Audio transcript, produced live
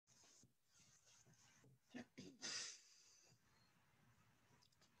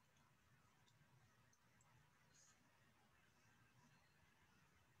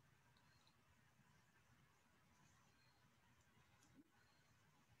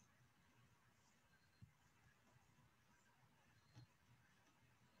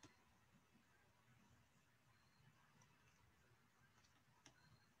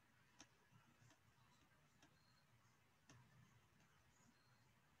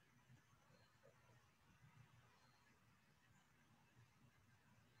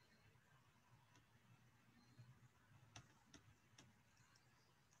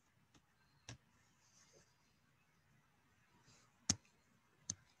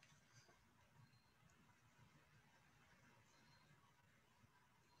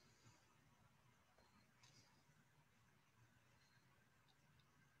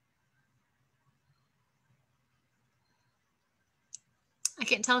I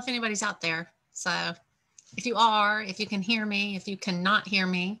can't tell if anybody's out there. So if you are, if you can hear me, if you cannot hear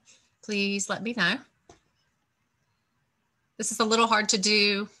me, please let me know. This is a little hard to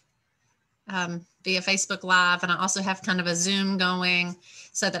do via Facebook Live, and I also have kind of a Zoom going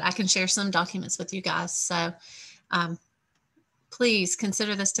so that I can share some documents with you guys. So please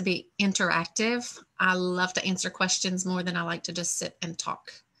consider this to be interactive. I love to answer questions more than I like to just sit and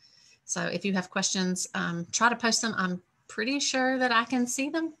talk. So if you have questions, try to post them. I'm pretty sure that I can see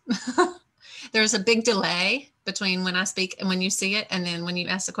them. There's a big delay between when I speak and when you see it, and then when you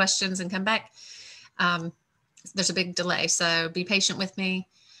ask the questions and come back, there's a big delay. So be patient with me.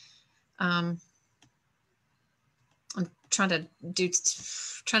 I'm trying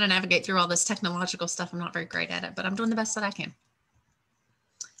to navigate through all this technological stuff. I'm not very great at it, but I'm doing the best that I can.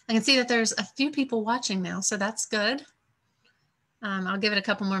 I can see that there's a few people watching now, so that's good. I'll give it a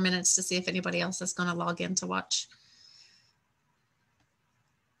couple more minutes to see if anybody else is going to log in to watch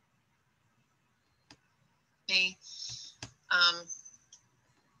me. I'm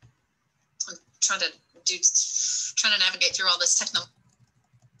trying to navigate through all this technology.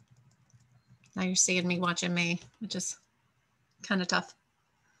 Now you're seeing me watching me, which is kind of tough.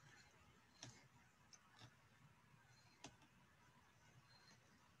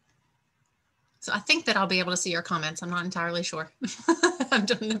 So I think that I'll be able to see your comments. I'm not entirely sure. I'm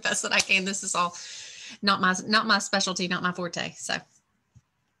doing the best that I can. This is all not my specialty, not my forte. So.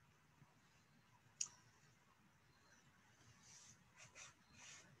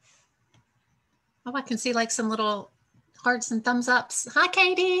 Oh, I can see like some little hearts and thumbs ups. Hi,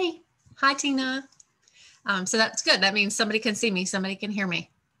 Katie. Hi, Tina. So that's good. That means somebody can see me. Somebody can hear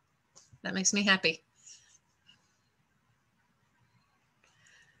me. That makes me happy.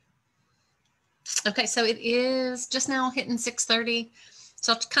 Okay, so it is just now hitting 6:30.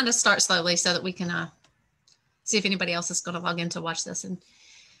 So I'll kind of start slowly so that we can see if anybody else is going to log in to watch this. And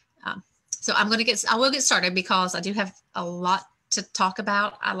so I will get started because I do have a lot to talk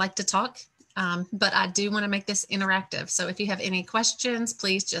about. I like to talk, but I do want to make this interactive. So if you have any questions,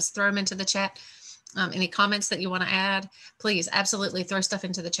 please just throw them into the chat. Any comments that you want to add, please absolutely throw stuff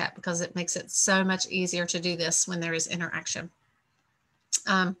into the chat because it makes it so much easier to do this when there is interaction.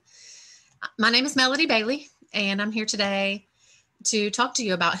 My name is Melody Bailey, and I'm here today to talk to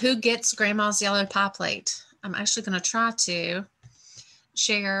you about who gets Grandma's yellow pie plate. I'm actually going to try to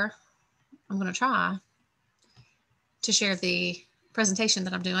share, the presentation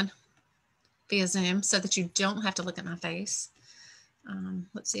that I'm doing via Zoom so that you don't have to look at my face.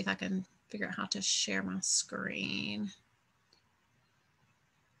 Let's see if I can figure out how to share my screen.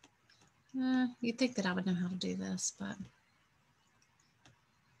 You'd think that I would know how to do this, but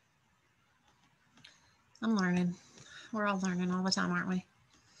I'm learning. We're all learning all the time, aren't we?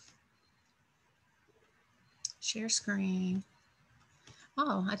 Share screen.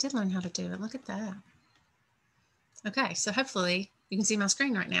 Oh, I did learn how to do it. Look at that. Okay, so hopefully you can see my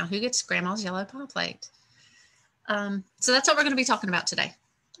screen right now. Who gets Grandma's yellow pie plate? So that's what we're going to be talking about today.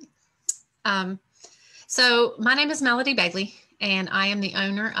 So my name is Melody Bailey, and I am the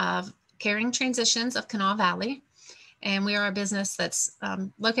owner of Caring Transitions of Kanawha Valley. And we are a business that's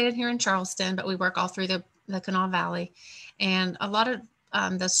located here in Charleston, but we work all through the Kanawha Valley. And a lot of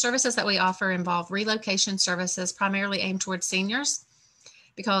the services that we offer involve relocation services, primarily aimed towards seniors,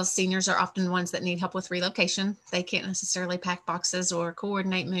 because seniors are often the ones that need help with relocation. They can't necessarily pack boxes or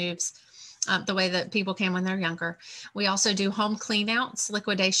coordinate moves the way that people can when they're younger. We also do home cleanouts,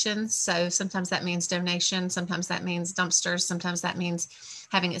 liquidations. So sometimes that means donation, sometimes that means dumpsters, sometimes that means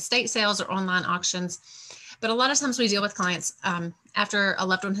having estate sales or online auctions. But a lot of times we deal with clients after a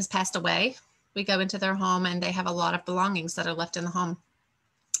loved one has passed away. We go into their home and they have a lot of belongings that are left in the home.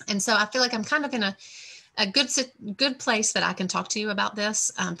 And so I feel like I'm kind of in a good place that I can talk to you about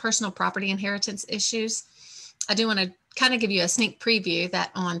this, personal property inheritance issues. I do want to kind of give you a sneak preview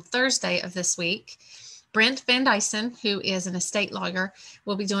that on Thursday of this week, Brent Van Dyson, who is an estate lawyer,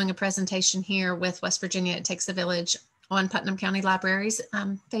 will be doing a presentation here with West Virginia It Takes a Village on Putnam County Library's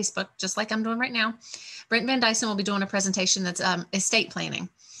Facebook, just like I'm doing right now. Brent Van Dyson will be doing a presentation that's estate planning.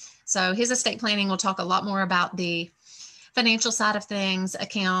 So his estate planning will talk a lot more about the financial side of things,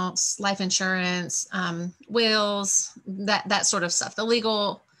 accounts, life insurance, wills, that sort of stuff, the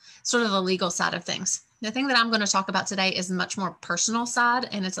legal side of things. The thing that I'm going to talk about today is much more personal side,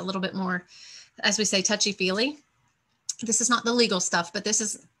 and it's a little bit more, as we say, touchy-feely. This is not the legal stuff, but this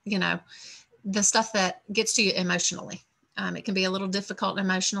is, the stuff that gets to you emotionally. It can be a little difficult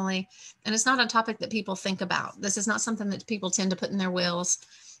emotionally, and it's not a topic that people think about. This is not something that people tend to put in their wills.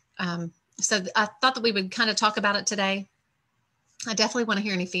 So I thought that we would kind of talk about it today. I definitely want to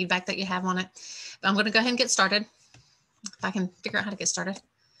hear any feedback that you have on it, but I'm going to go ahead and get started. if I can figure out how to get started.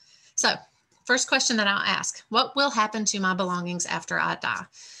 So first question that I'll ask, what will happen to my belongings after I die?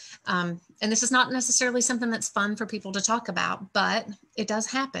 And this is not necessarily something that's fun for people to talk about, but it does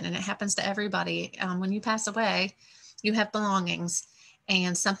happen, and it happens to everybody. When you pass away, you have belongings,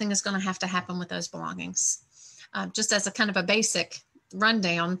 and something is going to have to happen with those belongings. Just as a kind of a basic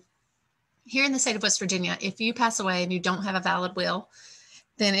rundown, here in the state of West Virginia, if you pass away and you don't have a valid will,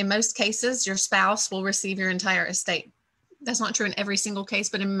 then in most cases, your spouse will receive your entire estate. That's not true in every single case,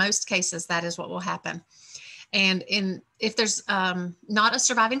 but in most cases, that is what will happen. And if there's not a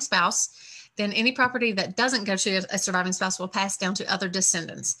surviving spouse, then any property that doesn't go to a surviving spouse will pass down to other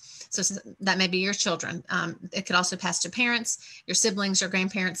descendants. So that may be your children. It could also pass to parents, your siblings, your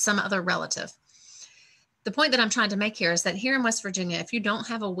grandparents, some other relative. The point that I'm trying to make here is that here in West Virginia, if you don't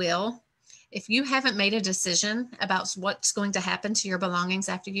have a will, if you haven't made a decision about what's going to happen to your belongings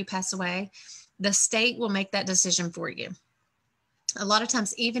after you pass away, the state will make that decision for you. A lot of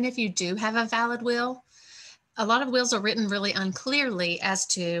times, even if you do have a valid will, a lot of wills are written really unclearly as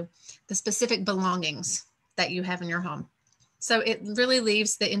to the specific belongings that you have in your home. So it really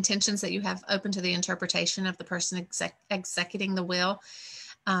leaves the intentions that you have open to the interpretation of the person executing the will.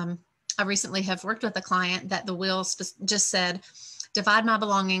 I recently have worked with a client that the will just said, divide my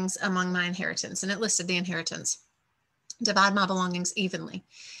belongings among my inheritance, and it listed the inheritance. Divide my belongings evenly.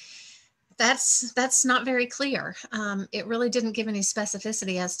 That's not very clear. It really didn't give any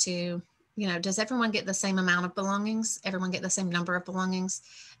specificity as to, does everyone get the same amount of belongings? Everyone get the same number of belongings?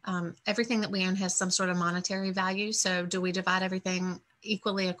 Everything that we own has some sort of monetary value. So do we divide everything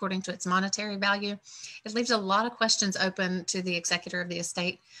equally according to its monetary value? It leaves a lot of questions open to the executor of the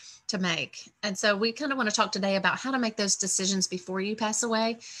estate to make. And so we kind of want to talk today about how to make those decisions before you pass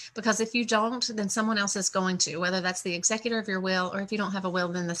away, because if you don't, then someone else is going to, whether that's the executor of your will, or if you don't have a will,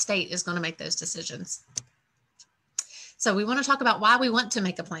 then the state is going to make those decisions. So we want to talk about why we want to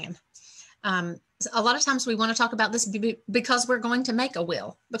make a plan. A lot of times we want to talk about this because we're going to make a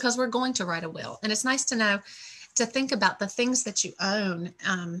will, because we're going to write a will. And it's nice to think about the things that you own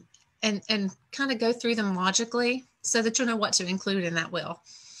and kind of go through them logically so that you'll know what to include in that will.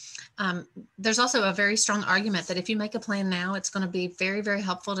 There's also a very strong argument that if you make a plan now, it's going to be very, very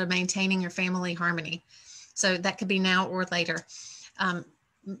helpful to maintaining your family harmony. So that could be now or later.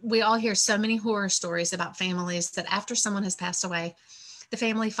 We all hear so many horror stories about families that after someone has passed away, the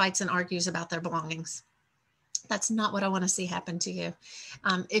family fights and argues about their belongings. That's not what I want to see happen to you.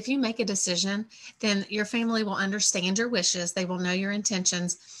 If you make a decision, then your family will understand your wishes. They will know your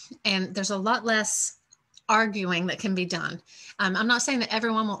intentions, and there's a lot less arguing that can be done. I'm not saying that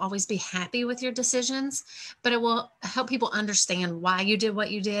everyone will always be happy with your decisions, but it will help people understand why you did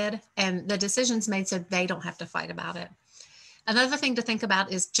what you did and the decisions made so they don't have to fight about it. Another thing to think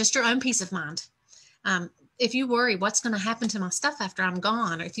about is just your own peace of mind. If you worry what's going to happen to my stuff after I'm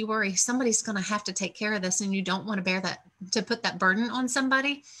gone, or if you worry somebody's going to have to take care of this and you don't want to bear that, to put that burden on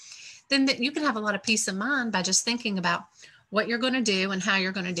somebody, then you can have a lot of peace of mind by just thinking about what you're going to do and how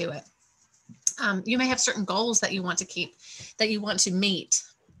you're going to do it. You may have certain goals that you want to keep, that you want to meet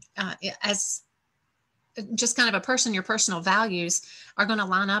as just kind of a person. Your personal values are going to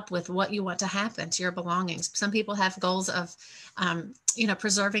line up with what you want to happen to your belongings. Some people have goals of,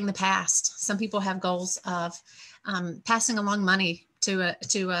 preserving the past. Some people have goals of passing along money to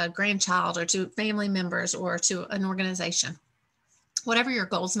a grandchild or to family members or to an organization. Whatever your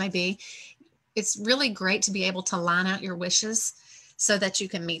goals may be, it's really great to be able to line out your wishes so that you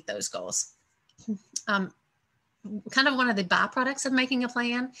can meet those goals. Kind of one of the byproducts of making a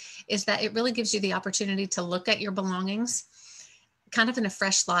plan is that it really gives you the opportunity to look at your belongings kind of in a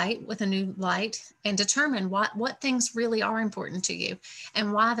fresh light, with a new light, and determine what things really are important to you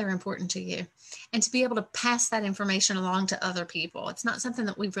and why they're important to you, and to be able to pass that information along to other people. It's not something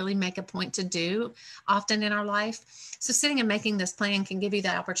that we really make a point to do often in our life. So sitting and making this plan can give you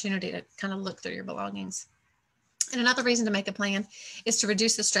that opportunity to kind of look through your belongings. And another reason to make a plan is to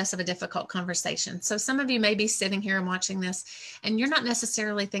reduce the stress of a difficult conversation. So some of you may be sitting here and watching this, and you're not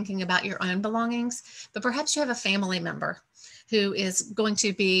necessarily thinking about your own belongings, but perhaps you have a family member who is going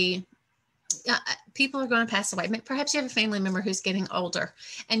to be, people are going to pass away. Perhaps you have a family member who's getting older,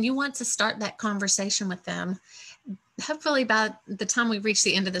 and you want to start that conversation with them. Hopefully by the time we reach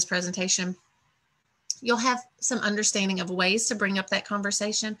the end of this presentation, you'll have some understanding of ways to bring up that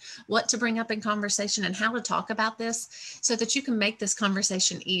conversation, what to bring up in conversation, and how to talk about this so that you can make this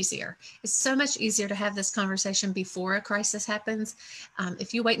conversation easier. It's so much easier to have this conversation before a crisis happens.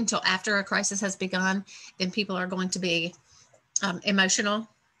 If you wait until after a crisis has begun, then people are going to be emotional,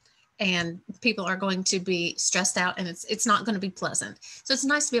 and people are going to be stressed out, and it's not going to be pleasant. So it's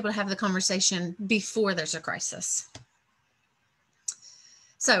nice to be able to have the conversation before there's a crisis.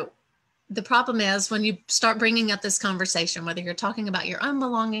 So the problem is when you start bringing up this conversation, whether you're talking about your own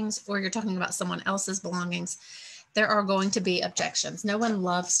belongings or you're talking about someone else's belongings, there are going to be objections. No one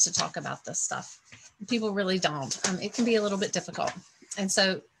loves to talk about this stuff. People really don't. It can be a little bit difficult. And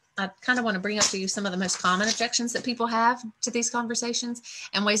so I kind of want to bring up to you some of the most common objections that people have to these conversations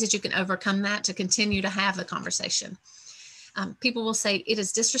and ways that you can overcome that to continue to have the conversation. People will say it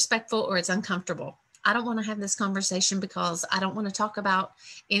is disrespectful or it's uncomfortable. I don't want to have this conversation because I don't want to talk about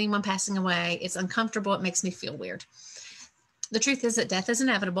anyone passing away. It's uncomfortable. It makes me feel weird. The truth is that death is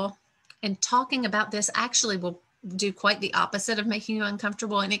inevitable, and talking about this actually will do quite the opposite of making you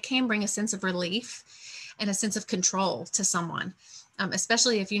uncomfortable, and it can bring a sense of relief and a sense of control to someone,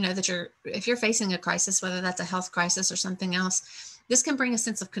 especially if you know that if you're facing a crisis, whether that's a health crisis or something else. This can bring a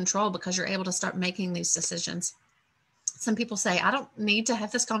sense of control because you're able to start making these decisions. Some people say, I don't need to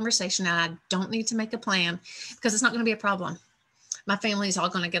have this conversation and I don't need to make a plan because it's not going to be a problem. My family's all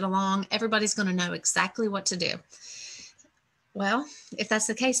going to get along. Everybody's going to know exactly what to do. Well, if that's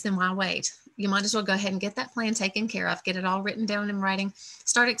the case, then why wait? You might as well go ahead and get that plan taken care of, get it all written down in writing,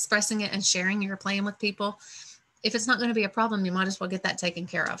 start expressing it and sharing your plan with people. If it's not going to be a problem, you might as well get that taken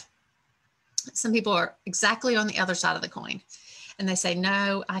care of. Some people are exactly on the other side of the coin. And they say,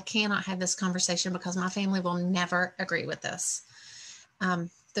 no, I cannot have this conversation because my family will never agree with this.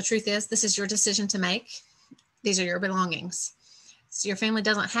 The truth is, this is your decision to make. These are your belongings. So your family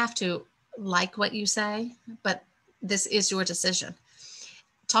doesn't have to like what you say, but this is your decision.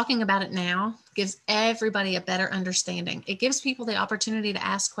 Talking about it now gives everybody a better understanding. It gives people the opportunity to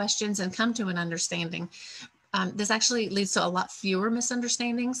ask questions and come to an understanding. This actually leads to a lot fewer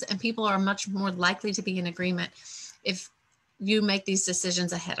misunderstandings, and people are much more likely to be in agreement if you make these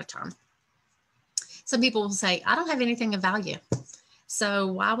decisions ahead of time. Some people will say, I don't have anything of value, so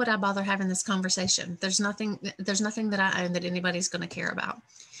why would I bother having this conversation? There's nothing that I own that anybody's going to care about.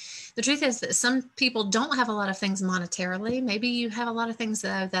 The truth is that some people don't have a lot of things monetarily. Maybe you have a lot of things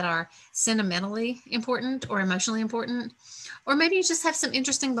though that are sentimentally important or emotionally important, or maybe you just have some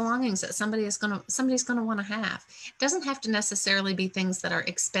interesting belongings that somebody's going to want to have. It doesn't have to necessarily be things that are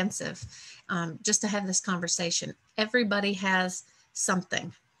expensive just to have this conversation. Everybody has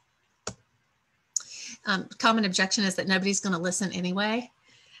something. Common objection is that nobody's going to listen anyway.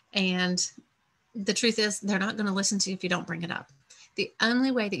 And the truth is they're not going to listen to you if you don't bring it up. The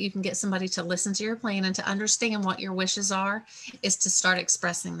only way that you can get somebody to listen to your plan and to understand what your wishes are is to start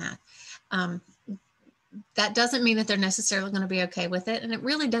expressing that. That doesn't mean that they're necessarily going to be okay with it. And it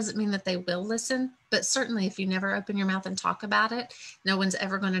really doesn't mean that they will listen. But certainly if you never open your mouth and talk about it, no one's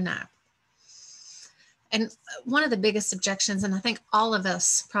ever going to know. And one of the biggest objections, and I think all of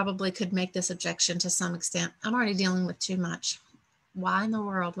us probably could make this objection to some extent, I'm already dealing with too much. Why in the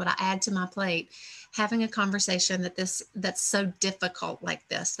world would I add to my plate having a conversation that's so difficult like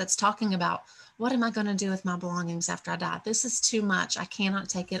this, that's talking about what am I going to do with my belongings after I die? This is too much. I cannot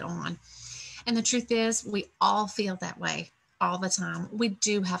take it on. And the truth is, we all feel that way all the time. We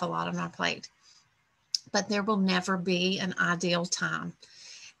do have a lot on our plate, but there will never be an ideal time.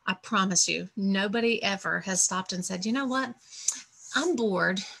 I promise you, nobody ever has stopped and said, you know what? I'm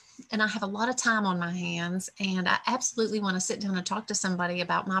bored and I have a lot of time on my hands and I absolutely want to sit down and talk to somebody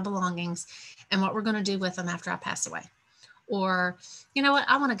about my belongings and what we're going to do with them after I pass away. Or, you know what?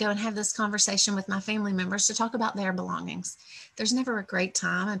 I want to go and have this conversation with my family members to talk about their belongings. There's never a great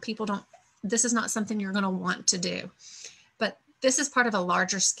time, and this is not something you're going to want to do, but this is part of a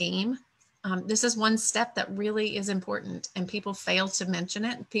larger scheme. This is one step that really is important, and people fail to mention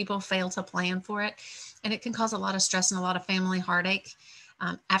it. People fail to plan for it, and it can cause a lot of stress and a lot of family heartache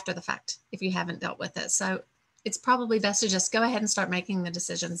after the fact if you haven't dealt with it. So it's probably best to just go ahead and start making the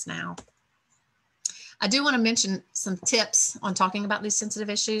decisions now. I do want to mention some tips on talking about these sensitive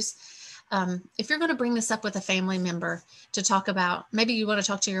issues. If you're going to bring this up with a family member to talk about, maybe you want to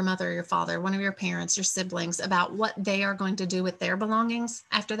talk to your mother or your father, one of your parents, your siblings, about what they are going to do with their belongings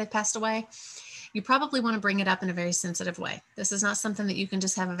after they've passed away, you probably want to bring it up in a very sensitive way. This is not something that you can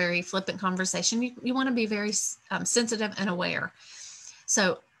just have a very flippant conversation. You want to be very sensitive and aware.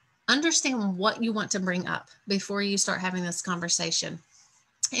 So understand what you want to bring up before you start having this conversation.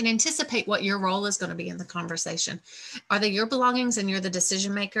 And anticipate what your role is going to be in the conversation. Are they your belongings and you're the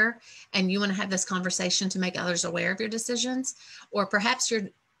decision maker and you want to have this conversation to make others aware of your decisions? Or perhaps you're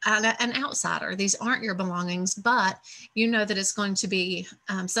an outsider. These aren't your belongings, but you know that it's going to be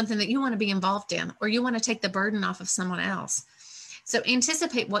something that you want to be involved in, or you want to take the burden off of someone else. So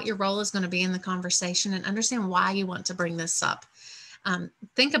anticipate what your role is going to be in the conversation and understand why you want to bring this up.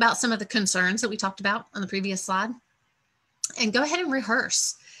 Think about some of the concerns that we talked about on the previous slide and go ahead and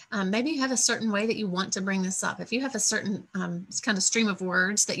rehearse. Maybe you have a certain way that you want to bring this up. If you have a certain kind of stream of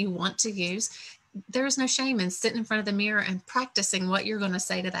words that you want to use, there is no shame in sitting in front of the mirror and practicing what you're going to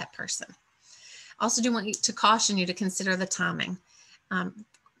say to that person. Also do want to caution you to consider the timing.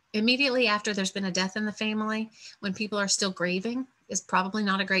 Immediately after there's been a death in the family, when people are still grieving, is probably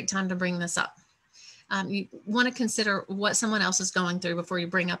not a great time to bring this up. You want to consider what someone else is going through before you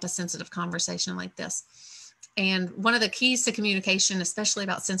bring up a sensitive conversation like this. And one of the keys to communication, especially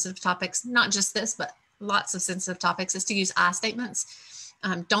about sensitive topics, not just this, but lots of sensitive topics, is to use I statements.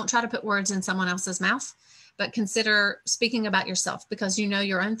 Don't try to put words in someone else's mouth, but consider speaking about yourself, because you know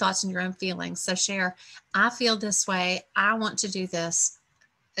your own thoughts and your own feelings. So share, I feel this way, I want to do this.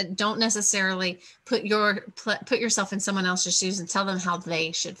 Don't necessarily put yourself in someone else's shoes and tell them how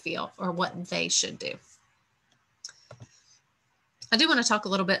they should feel or what they should do. I do want to talk a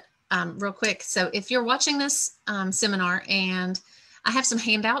little bit real quick. So if you're watching this seminar, and I have some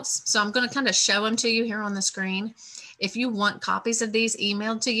handouts, so I'm going to kind of show them to you here on the screen. If you want copies of these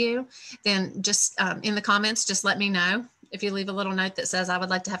emailed to you, then just in the comments, just let me know. If you leave a little note that says, I would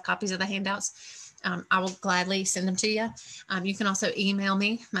like to have copies of the handouts, I will gladly send them to you. You can also email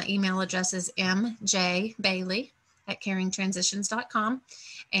me. My email address is mjbailey@caringtransitions.com,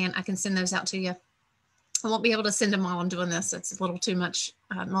 and I can send those out to you. I won't be able to send them while I'm doing this. It's a little too much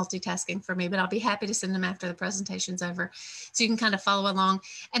multitasking for me, but I'll be happy to send them after the presentation's over, so you can kind of follow along.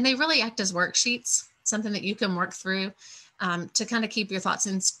 And they really act as worksheets, something that you can work through to kind of keep your thoughts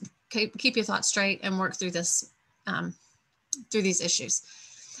straight and work through this through these issues.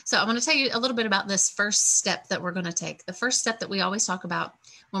 So I want to tell you a little bit about this first step that we're going to take. The first step that we always talk about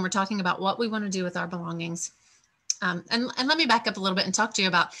when we're talking about what we want to do with our belongings. And let me back up a little bit and talk to you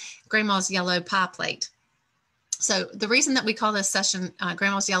about Grandma's yellow pie plate. So the reason that we call this session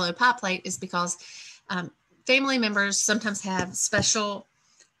Grandma's yellow pie plate is because family members sometimes have special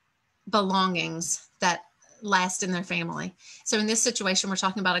belongings that last in their family. So in this situation, we're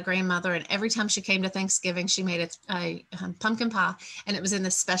talking about a grandmother, and every time she came to Thanksgiving, she made a pumpkin pie, and it was in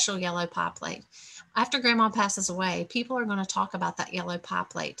this special yellow pie plate. After Grandma passes away, people are going to talk about that yellow pie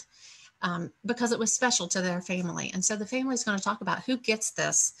plate because it was special to their family. And so the family is going to talk about who gets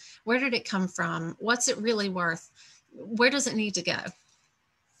this, where did it come from, what's it really worth, where does it need to go?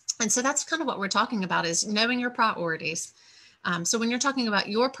 And so that's kind of what we're talking about, is knowing your priorities. So when you're talking about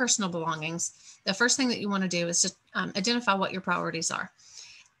your personal belongings, the first thing that you want to do is to identify what your priorities are.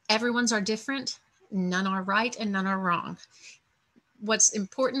 Everyone's are different. None are right and none are wrong. What's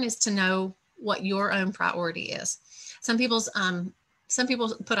important is to know what your own priority is. Some people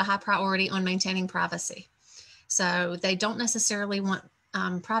put a high priority on maintaining privacy. So they don't necessarily want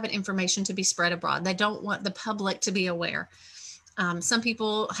private information to be spread abroad. They don't want the public to be aware. Some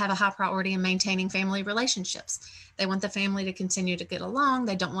people have a high priority in maintaining family relationships. They want the family to continue to get along.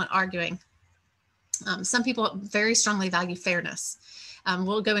 They don't want arguing. Some people very strongly value fairness.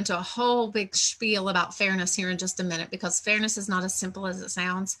 We'll go into a whole big spiel about fairness here in just a minute, because fairness is not as simple as it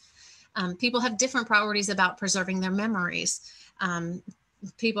sounds. People have different priorities about preserving their memories.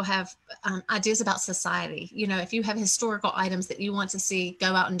 People have ideas about society. You know, if you have historical items that you want to see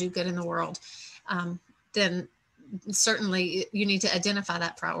go out and do good in the world, then certainly you need to identify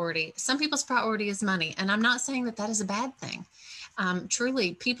that priority. Some people's priority is money, and I'm not saying that that is a bad thing.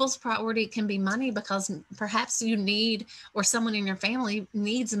 Truly, people's priority can be money because perhaps you need, or someone in your family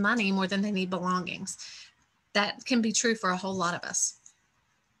needs money more than they need belongings. That can be true for a whole lot of us.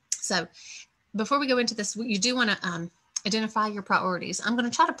 So before we go into this, you do want to identify your priorities. I'm going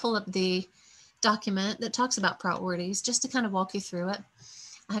to try to pull up the document that talks about priorities just to kind of walk you through it.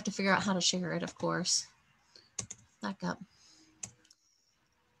 I have to figure out how to share it, of course. Back up.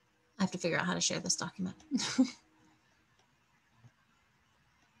 I have to figure out how to share this document.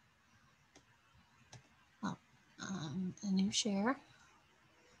 Well, a new share.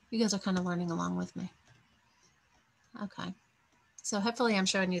 You guys are kind of learning along with me. Okay. So hopefully I'm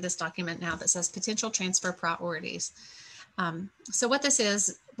showing you this document now that says potential transfer priorities. So what this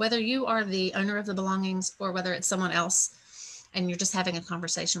is, whether you are the owner of the belongings or whether it's someone else and you're just having a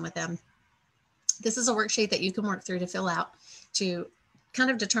conversation with them, this is a worksheet that you can work through to fill out to kind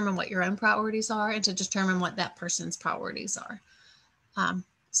of determine what your own priorities are and to determine what that person's priorities are.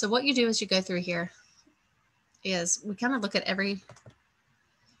 So what you do as you go through here is we kind of look at every,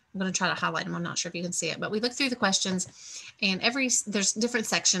 I'm going to try to highlight them. I'm not sure if you can see it, but we look through the questions, and there's different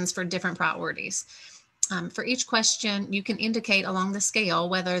sections for different priorities. For each question, you can indicate along the scale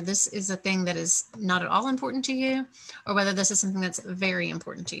whether this is a thing that is not at all important to you or whether this is something that's very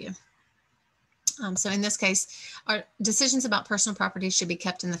important to you. So in this case, our decisions about personal property should be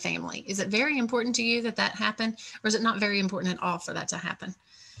kept in the family. Is it very important to you that that happen, or is it not very important at all for that to happen?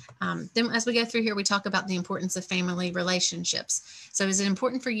 Then as we go through here, we talk about the importance of family relationships. So is it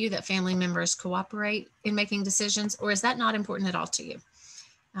important for you that family members cooperate in making decisions, or is that not important at all to you?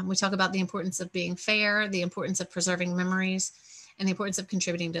 We talk about the importance of being fair, the importance of preserving memories, and the importance of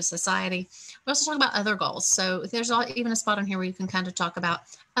contributing to society. We also talk about other goals. So there's even a spot on here where you can kind of talk about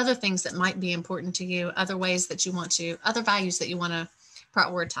other things that might be important to you, other ways that you want to, other values that you want to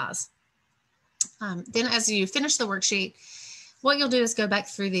prioritize. Then as you finish the worksheet, what you'll do is go back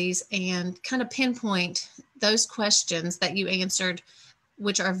through these and kind of pinpoint those questions that you answered,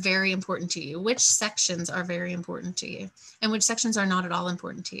 which are very important to you, which sections are very important to you, and which sections are not at all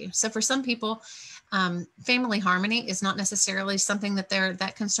important to you. So for some people, family harmony is not necessarily something that they're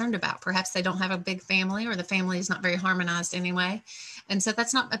that concerned about. Perhaps they don't have a big family, or the family is not very harmonized anyway. And so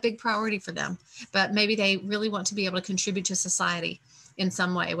that's not a big priority for them, but maybe they really want to be able to contribute to society in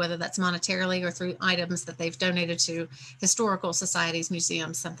some way, whether that's monetarily or through items that they've donated to historical societies,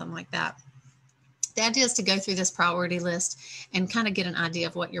 museums, something like that. The idea is to go through this priority list and kind of get an idea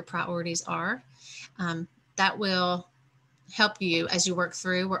of what your priorities are. That will help you as you work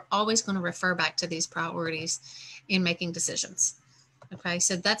through. We're always going to refer back to these priorities in making decisions. Okay,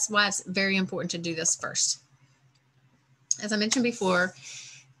 so that's why it's very important to do this first. As I mentioned before,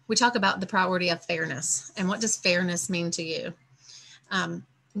 we talk about the priority of fairness. And what does fairness mean to you?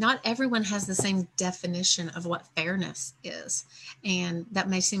 Not everyone has the same definition of what fairness is. And that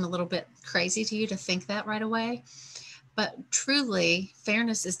may seem a little bit crazy to you to think that right away. But truly,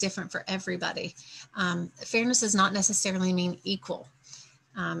 fairness is different for everybody. Fairness does not necessarily mean equal.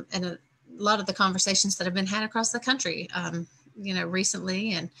 And a lot of the conversations that have been had across the country,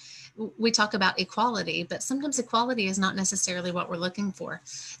 recently, and we talk about equality, but sometimes equality is not necessarily what we're looking for.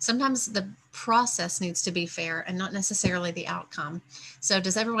 Sometimes the process needs to be fair and not necessarily the outcome. So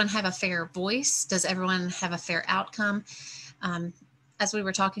does everyone have a fair voice? Does everyone have a fair outcome? As we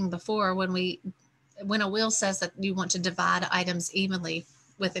were talking before, when a will says that you want to divide items evenly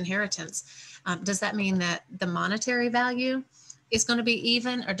with inheritance, does that mean that the monetary value is going to be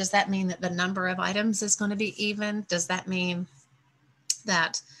even, or does that mean that the number of items is going to be even? Does that mean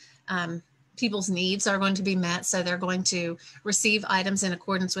that people's needs are going to be met, so they're going to receive items in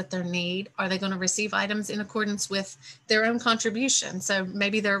accordance with their need? Are they going to receive items in accordance with their own contribution, so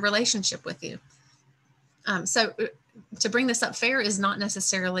maybe their relationship with you? So to bring this up, fair is not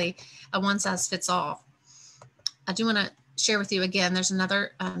necessarily a one-size-fits-all. I do want to share with you again, there's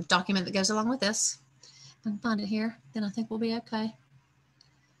another document that goes along with this. If I can find it here, then I think we'll be okay.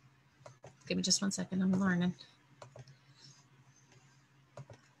 Give me just 1 second, I'm learning.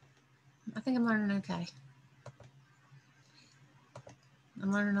 I think I'm learning okay.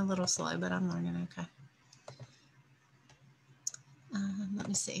 I'm learning a little slow, but I'm learning okay. Let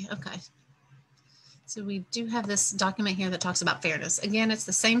me see. Okay. So we do have this document here that talks about fairness. Again, it's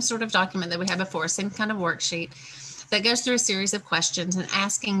the same sort of document that we had before, same kind of worksheet that goes through a series of questions and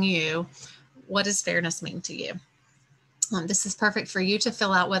asking you, what does fairness mean to you? This is perfect for you to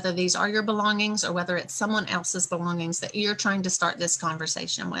fill out whether these are your belongings or whether it's someone else's belongings that you're trying to start this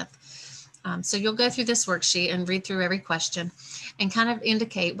conversation with. So you'll go through this worksheet and read through every question and kind of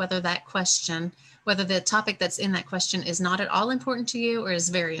indicate whether that question, whether the topic that's in that question is not at all important to you or is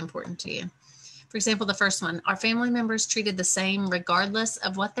very important to you. For example, the first one, are family members treated the same regardless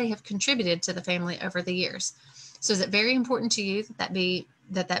of what they have contributed to the family over the years? So is it very important to you that be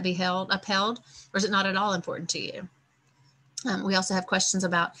upheld, or is it not at all important to you? We also have questions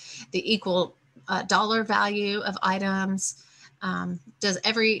about the equal dollar value of items. Does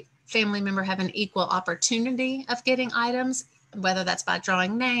every family member have an equal opportunity of getting items, whether that's by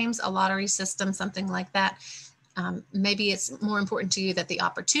drawing names, a lottery system, something like that? Maybe it's more important to you that the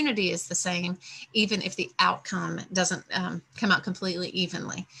opportunity is the same, even if the outcome doesn't come out completely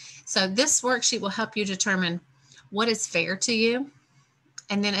evenly. So this worksheet will help you determine what is fair to you.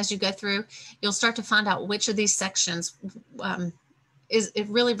 And then as you go through, you'll start to find out which of these sections it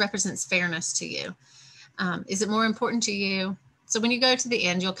really represents fairness to you. Is it more important to you? So when you go to the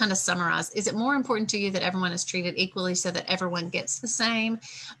end, you'll kind of summarize, is it more important to you that everyone is treated equally so that everyone gets the same?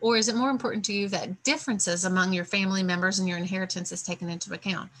 Or is it more important to you that differences among your family members and your inheritance is taken into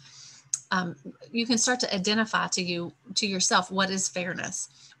account? You can start to identify to yourself, what is fairness?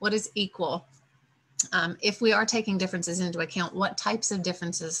 What is equal? If we are taking differences into account, what types of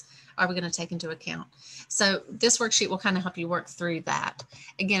differences are we going to take into account? So this worksheet will kind of help you work through that.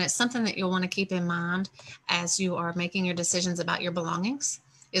 Again, it's something that you'll want to keep in mind as you are making your decisions about your belongings,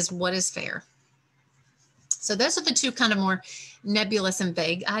 is what is fair. So those are the two kind of more nebulous and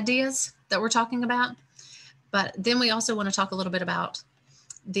vague ideas that we're talking about. But then we also want to talk a little bit about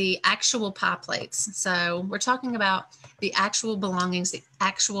the actual pie plates. So we're talking about the actual belongings, the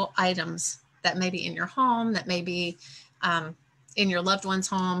actual items that may be in your home, that may be in your loved one's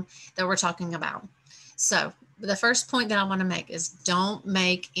home that we're talking about. So the first point that I want to make is don't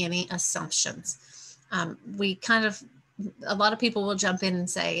make any assumptions. A lot of people will jump in and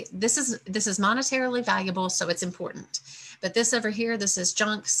say, this is monetarily valuable, so it's important. But this over here, this is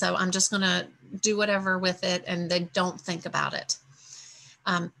junk, so I'm just going to do whatever with it, and they don't think about it.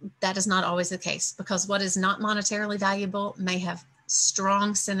 That is not always the case, because what is not monetarily valuable may have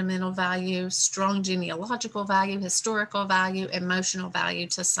strong sentimental value, strong genealogical value, historical value, emotional value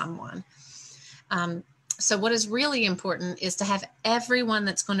to someone. So what is really important is to have everyone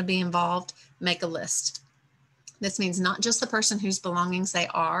that's going to be involved make a list. This means not just the person whose belongings they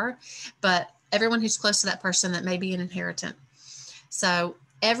are, but everyone who's close to that person that may be an inheritant. So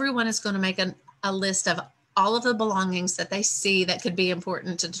everyone is going to make a list of all of the belongings that they see that could be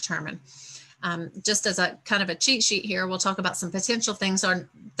important to determine. Just as a kind of a cheat sheet here, we'll talk about some potential things on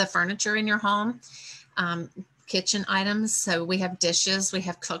the furniture in your home, kitchen items. So we have dishes, we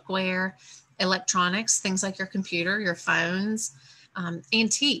have cookware, electronics, things like your computer, your phones,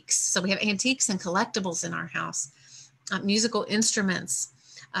 antiques. So we have antiques and collectibles in our house, musical instruments,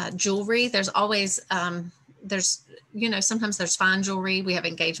 jewelry. There's always, sometimes there's fine jewelry. We have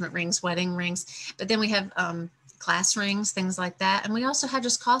engagement rings, wedding rings, but then we have class rings, things like that. And we also have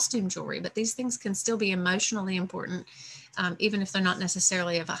just costume jewelry, but these things can still be emotionally important, even if they're not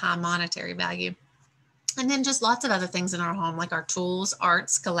necessarily of a high monetary value. And then just lots of other things in our home, like our tools,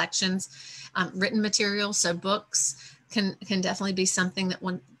 arts, collections, written materials. So books can definitely be something that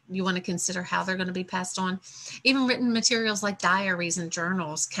you want to consider how they're going to be passed on. Even written materials like diaries and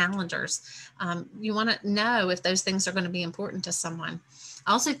journals, calendars. You want to know if those things are going to be important to someone.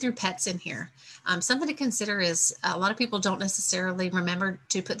 I also threw pets in here. Something to consider is a lot of people don't necessarily remember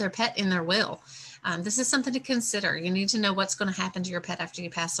to put their pet in their will. This is something to consider. You need to know what's going to happen to your pet after you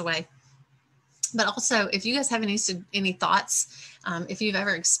pass away. But also, if you guys have any thoughts, if you've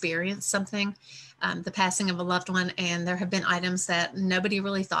ever experienced something, the passing of a loved one, and there have been items that nobody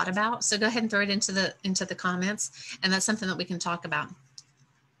really thought about, so go ahead and throw it into the comments, and that's something that we can talk about.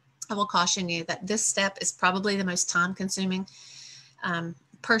 I will caution you that this step is probably the most time-consuming,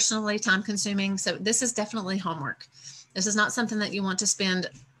 personally time-consuming. So this is definitely homework. This is not something that you want to spend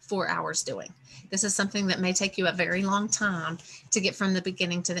 4 hours doing. This is something that may take you a very long time to get from the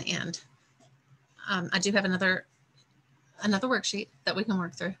beginning to the end. I do have another worksheet that we can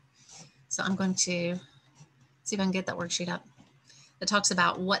work through. So I'm going to see if I can get that worksheet up. It talks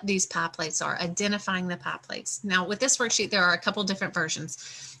about what these pie plates are, identifying the pie plates. Now with this worksheet, there are a couple different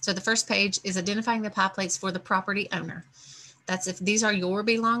versions. So the first page is identifying the pie plates for the property owner. That's if these are your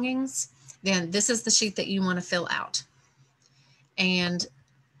belongings, then this is the sheet that you want to fill out. And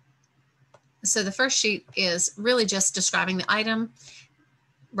so the first sheet is really just describing the item,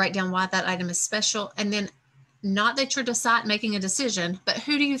 write down why that item is special, and then not that you're making a decision, but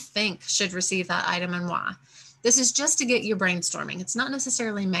who do you think should receive that item and why? This is just to get you brainstorming. It's not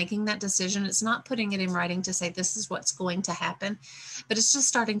necessarily making that decision. It's not putting it in writing to say this is what's going to happen, but it's just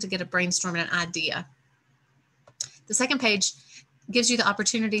starting to get a brainstorm and an idea. The second page gives you the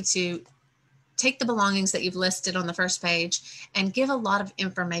opportunity to take the belongings that you've listed on the first page and give a lot of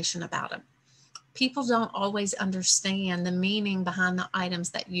information about them. People don't always understand the meaning behind the items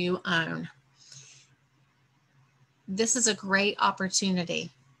that you own. This is a great opportunity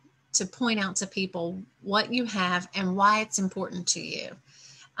to point out to people what you have and why it's important to you.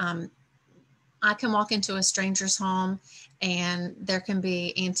 I can walk into a stranger's home and there can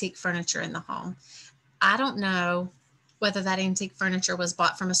be antique furniture in the home. I don't know whether that antique furniture was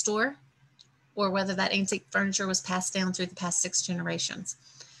bought from a store or whether that antique furniture was passed down through the past 6 generations.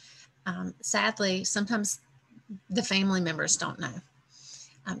 Sadly, sometimes the family members don't know.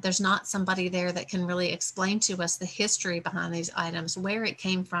 There's not somebody there that can really explain to us the history behind these items, where it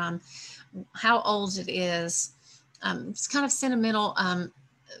came from, how old it is. It's kind of sentimental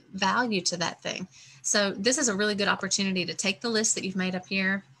value to that thing. So this is a really good opportunity to take the list that you've made up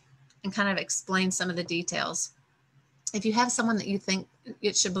here and kind of explain some of the details. If you have someone that you think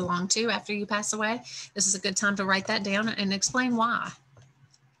it should belong to after you pass away, this is a good time to write that down and explain why.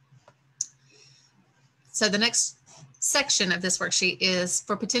 So the next section of this worksheet is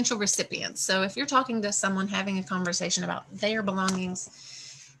for potential recipients. So if you're talking to someone, having a conversation about their belongings,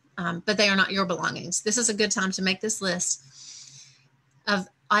 but they are not your belongings, this is a good time to make this list of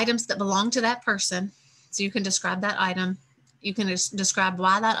items that belong to that person. So you can describe that item. You can describe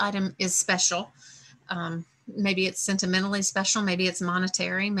why that item is special. Maybe it's sentimentally special. Maybe it's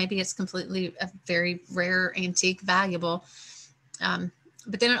monetary. Maybe it's completely a very rare, antique, valuable.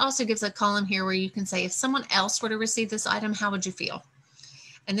 But then it also gives a column here where you can say, if someone else were to receive this item, how would you feel?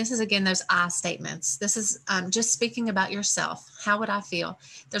 And this is, again, those I statements. This is just speaking about yourself. How would I feel?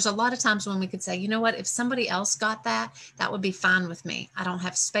 There's a lot of times when we could say, you know what, if somebody else got that, that would be fine with me. I don't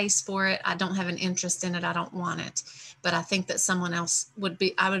have space for it. I don't have an interest in it. I don't want it. But I think that someone else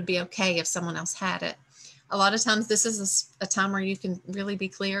I would be okay if someone else had it. A lot of times this is a time where you can really be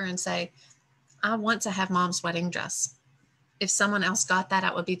clear and say, I want to have mom's wedding dress. If someone else got that,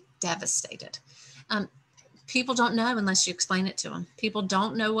 I would be devastated. People don't know unless you explain it to them. People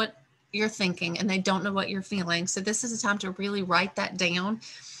don't know what you're thinking, and they don't know what you're feeling. So this is a time to really write that down,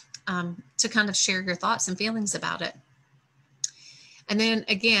 to kind of share your thoughts and feelings about it. And then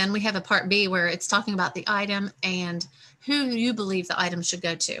again, we have a part B where it's talking about the item and who you believe the item should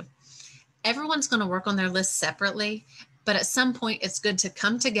go to. Everyone's going to work on their list separately, but at some point it's good to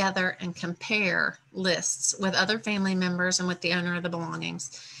come together and compare lists with other family members and with the owner of the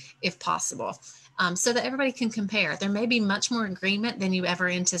belongings, if possible. So that everybody can compare. There may be much more agreement than you ever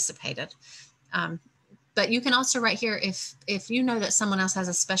anticipated. But you can also write here, if you know that someone else has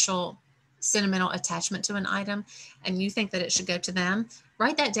a special sentimental attachment to an item and you think that it should go to them,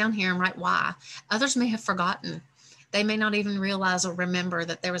 write that down here and write why. Others may have forgotten. They may not even realize or remember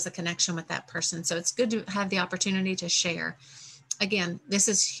that there was a connection with that person. So it's good to have the opportunity to share. Again, this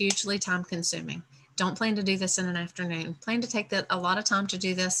is hugely time consuming. Don't plan to do this in an afternoon. Plan to take a lot of time to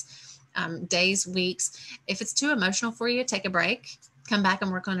do this. Days, weeks. If it's too emotional for you, take a break, come back and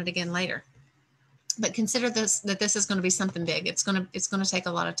work on it again later. But consider that this is going to be something big. It's going to take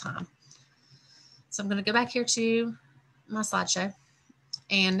a lot of time. So I'm going to go back here to my slideshow.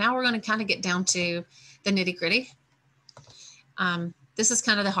 And now we're going to kind of get down to the nitty gritty. This is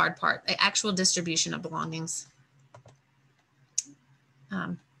kind of the hard part, the actual distribution of belongings.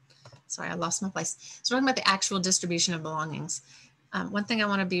 Sorry, I lost my place. So we're talking about the actual distribution of belongings. One thing I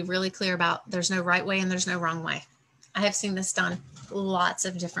want to be really clear about, there's no right way and there's no wrong way. I have seen this done lots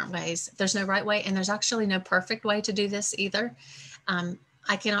of different ways. There's no right way, and there's actually no perfect way to do this either.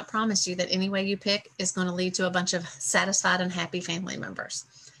 I cannot promise you that any way you pick is going to lead to a bunch of satisfied and happy family members.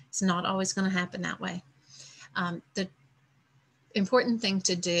 It's not always going to happen that way. The important thing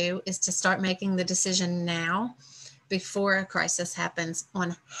to do is to start making the decision now before a crisis happens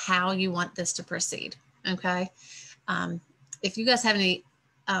on how you want this to proceed, okay? If you guys have any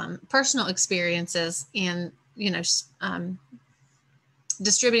personal experiences in,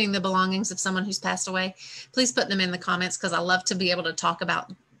 distributing the belongings of someone who's passed away, please put them in the comments, because I love to be able to talk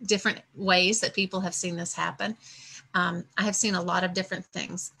about different ways that people have seen this happen. I have seen a lot of different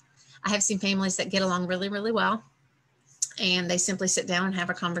things. I have seen families that get along really, really well, and they simply sit down and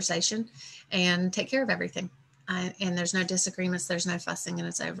have a conversation and take care of everything. And there's no disagreements, there's no fussing, and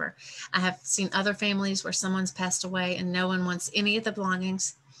it's over. I have seen other families where someone's passed away and no one wants any of the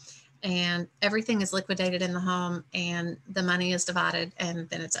belongings, and everything is liquidated in the home and the money is divided, and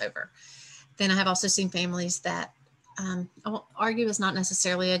then it's over. Then I have also seen families that, I won't argue is not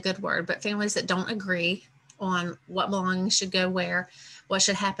necessarily a good word, but families that don't agree on what belongings should go where, what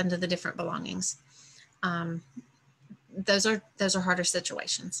should happen to the different belongings. Those are harder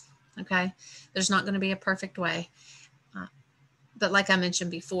situations. Okay, there's not going to be a perfect way. But like I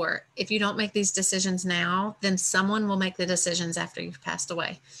mentioned before, if you don't make these decisions now, then someone will make the decisions after you've passed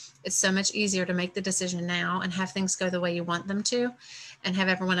away. It's so much easier to make the decision now and have things go the way you want them to, and have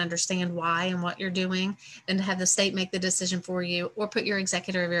everyone understand why and what you're doing, than to have the state make the decision for you, or put your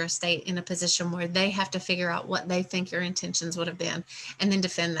executor of your estate in a position where they have to figure out what they think your intentions would have been and then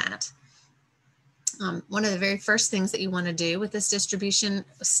defend that. One of the very first things that you want to do with this distribution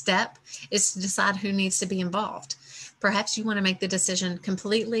step is to decide who needs to be involved. Perhaps you want to make the decision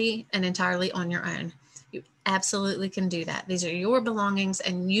completely and entirely on your own. You absolutely can do that. These are your belongings,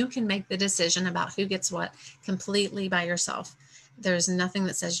 and you can make the decision about who gets what completely by yourself. There's nothing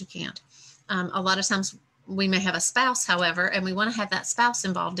that says you can't. A lot of times we may have a spouse, however, and we want to have that spouse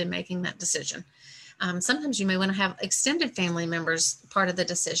involved in making that decision. Sometimes you may want to have extended family members part of the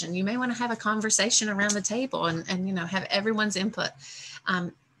decision. You may want to have a conversation around the table and have everyone's input.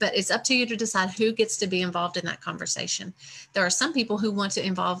 But it's up to you to decide who gets to be involved in that conversation. There are some people who want to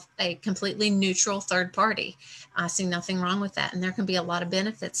involve a completely neutral third party. I see nothing wrong with that, and there can be a lot of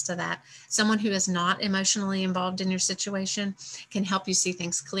benefits to that. Someone who is not emotionally involved in your situation can help you see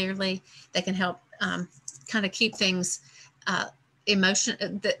things clearly. They can help kind of keep things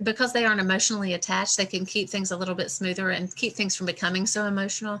because they aren't emotionally attached. They can keep things a little bit smoother and keep things from becoming so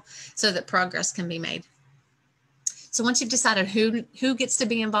emotional, so that progress can be made. So once you've decided who gets to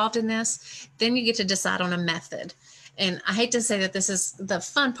be involved in this, then you get to decide on a method. And I hate to say that this is the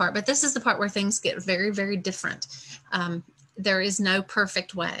fun part, but this is the part where things get very, very different. there is no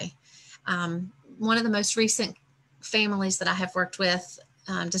perfect way. One of the most recent families that I have worked with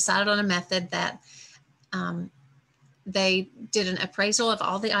decided on a method that they did an appraisal of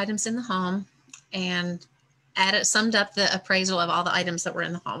all the items in the home and summed up the appraisal of all the items that were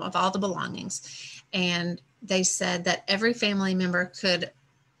in the home, of all the belongings. And they said that every family member could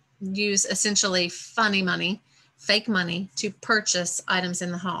use essentially funny money, fake money, to purchase items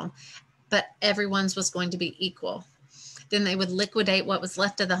in the home, but everyone's was going to be equal. Then they would liquidate what was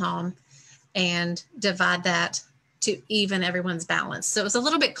left of the home and divide that to even everyone's balance. So it was a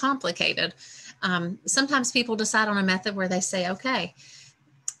little bit complicated. Sometimes people decide on a method where they say, okay,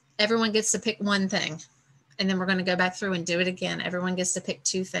 everyone gets to pick one thing, and then we're going to go back through and do it again. Everyone gets to pick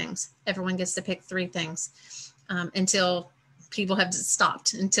two things. Everyone gets to pick three things, until people have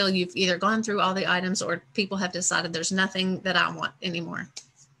stopped, until you've either gone through all the items or people have decided there's nothing that I want anymore.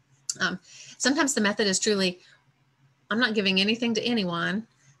 Sometimes the method is truly, I'm not giving anything to anyone.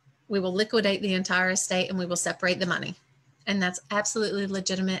 We will liquidate the entire estate and we will separate the money. And that's absolutely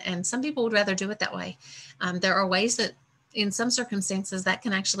legitimate. And some people would rather do it that way. There are ways that in some circumstances that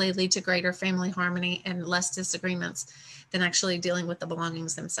can actually lead to greater family harmony and less disagreements than actually dealing with the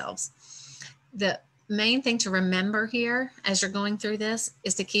belongings themselves. The main thing to remember here as you're going through this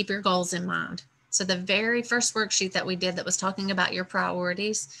is to keep your goals in mind. So the very first worksheet that we did that was talking about your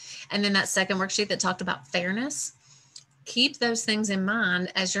priorities, and then that second worksheet that talked about fairness, keep those things in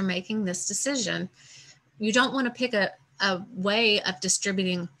mind as you're making this decision. You don't want to pick a way of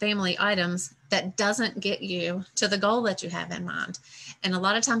distributing family items that doesn't get you to the goal that you have in mind. And a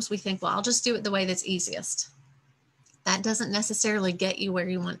lot of times we think, well, I'll just do it the way that's easiest. That doesn't necessarily get you where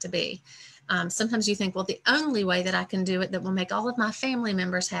you want to be. Sometimes you think, well, the only way that I can do it that will make all of my family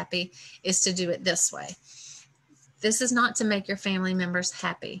members happy is to do it this way. This is not to make your family members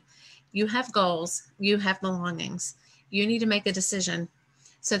happy. You have goals, you have belongings. You need to make a decision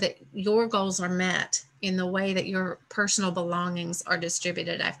so that your goals are met in the way that your personal belongings are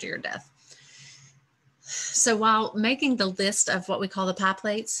distributed after your death. So while making the list of what we call the pie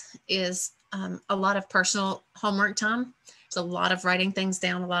plates is a lot of personal homework time, it's a lot of writing things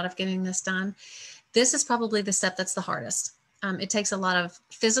down, a lot of getting this done, this is probably the step that's the hardest. It takes a lot of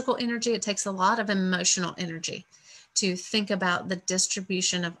physical energy. It takes a lot of emotional energy to think about the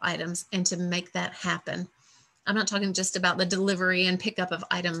distribution of items and to make that happen. I'm not talking just about the delivery and pickup of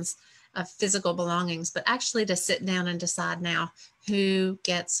items, of physical belongings, but actually to sit down and decide now who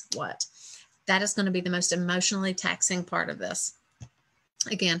gets what. That is going to be the most emotionally taxing part of this.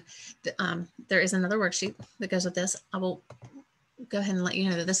 Again, there is another worksheet that goes with this. I will go ahead and let you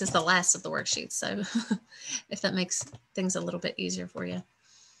know that this is the last of the worksheets. So if that makes things a little bit easier for you.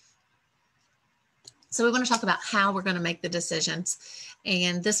 So we want to talk about how we're going to make the decisions.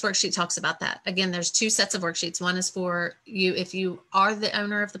 And this worksheet talks about that. Again, there's two sets of worksheets. One is for you if you are the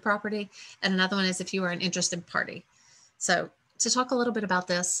owner of the property, and another one is if you are an interested party. So to talk a little bit about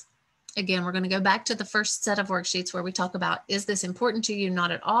this, again, we're going to go back to the first set of worksheets where we talk about, is this important to you?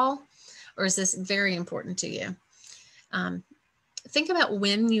 Not at all, or is this very important to you? Think about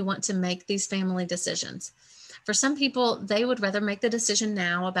when you want to make these family decisions. For some people, they would rather make the decision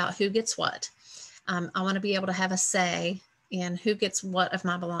now about who gets what. I want to be able to have a say in who gets what of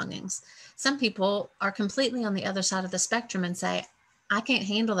my belongings. Some people are completely on the other side of the spectrum and say, I can't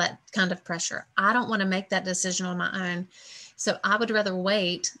handle that kind of pressure. I don't want to make that decision on my own. So I would rather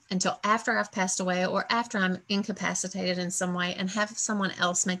wait until after I've passed away or after I'm incapacitated in some way and have someone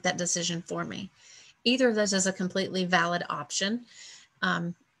else make that decision for me. Either of those is a completely valid option.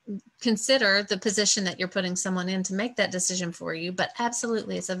 Consider the position that you're putting someone in to make that decision for you, but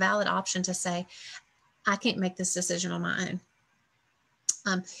absolutely it's a valid option to say, I can't make this decision on my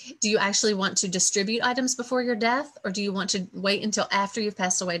own. Do you actually want to distribute items before your death, or do you want to wait until after you've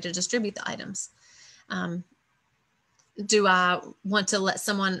passed away to distribute the items? Do I want to let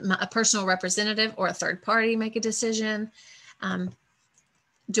someone, a personal representative or a third party, make a decision?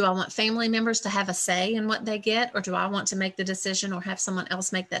 Do I want family members to have a say in what they get, or do I want to make the decision or have someone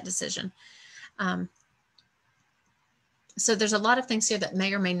else make that decision? So there's a lot of things here that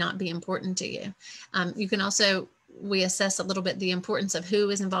may or may not be important to you. You can also, we assess a little bit the importance of who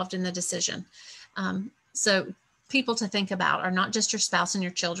is involved in the decision. So people to think about are not just your spouse and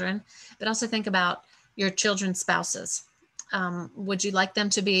your children, but also think about your children's spouses. Would you like them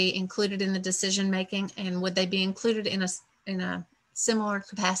to be included in the decision making, and would they be included in a similar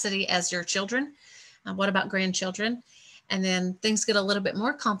capacity as your children? What about grandchildren? And then things get a little bit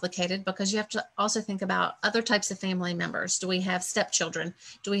more complicated because you have to also think about other types of family members. Do we have stepchildren?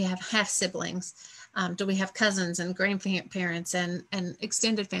 Do we have half siblings? Do we have cousins and grandparents and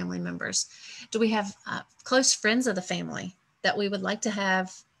extended family members? Do we have close friends of the family that we would like to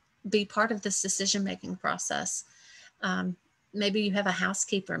have be part of this decision-making process. Maybe you have a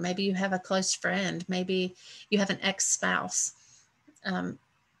housekeeper, maybe you have a close friend, maybe you have an ex-spouse.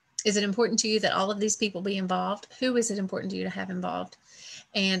 Is it important to you that all of these people be involved? Who is it important to you to have involved?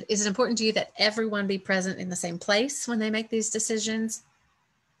 And is it important to you that everyone be present in the same place when they make these decisions?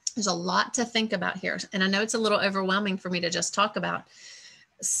 There's a lot to think about here. And I know it's a little overwhelming for me to just talk about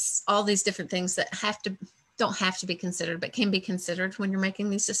all these different things that don't have to be considered, but can be considered when you're making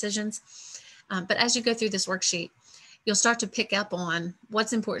these decisions. But as you go through this worksheet, you'll start to pick up on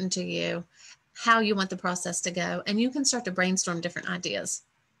what's important to you, how you want the process to go, and you can start to brainstorm different ideas.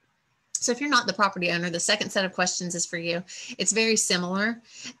 So if you're not the property owner, the second set of questions is for you. It's very similar,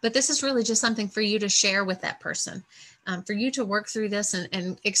 but this is really just something for you to share with that person, for you to work through this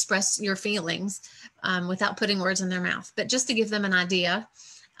and express your feelings without putting words in their mouth, but just to give them an idea,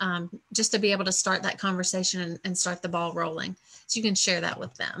 just to be able to start that conversation and start the ball rolling. So you can share that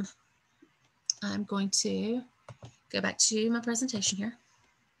with them. I'm going to go back to my presentation here.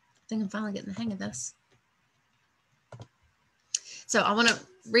 I think I'm finally getting the hang of this. So I want to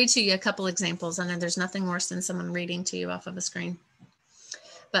read to you a couple examples. I know there's nothing worse than someone reading to you off of a screen,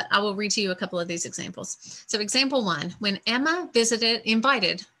 but I will read to you a couple of these examples. So example 1, when Emma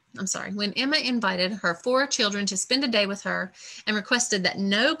invited her 4 children to spend a day with her and requested that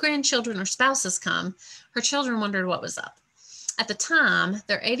no grandchildren or spouses come, her children wondered what was up. At the time,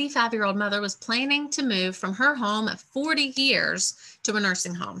 their 85-year-old mother was planning to move from her home of 40 years to a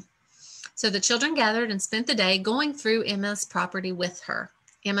nursing home. So the children gathered and spent the day going through Emma's property with her.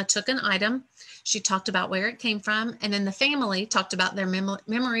 Emma took an item, she talked about where it came from, and then the family talked about their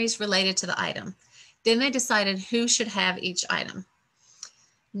memories related to the item. Then they decided who should have each item.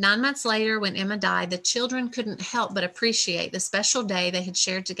 9 months later, when Emma died, the children couldn't help but appreciate the special day they had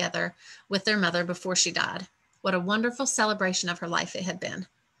shared together with their mother before she died. What a wonderful celebration of her life it had been.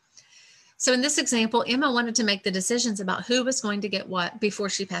 So in this example, Emma wanted to make the decisions about who was going to get what before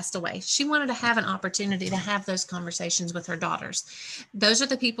she passed away. She wanted to have an opportunity to have those conversations with her daughters. Those are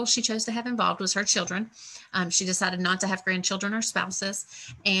the people she chose to have involved, was her children. She decided not to have grandchildren or spouses.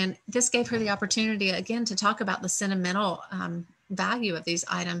 And this gave her the opportunity, again, to talk about the sentimental value of these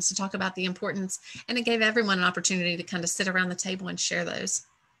items, to talk about the importance. And it gave everyone an opportunity to kind of sit around the table and share those.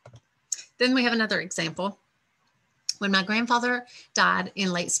 Then we have another example. When my grandfather died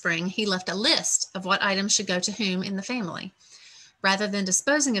in late spring, he left a list of what items should go to whom in the family. Rather than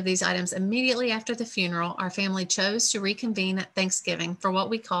disposing of these items immediately after the funeral, our family chose to reconvene at Thanksgiving for what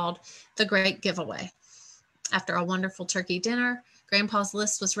we called the Great Giveaway. After a wonderful turkey dinner, Grandpa's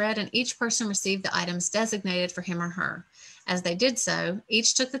list was read and each person received the items designated for him or her. As they did so,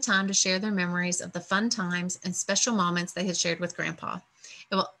 each took the time to share their memories of the fun times and special moments they had shared with Grandpa.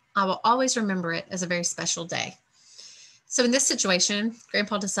 I will always remember it as a very special day. So in this situation,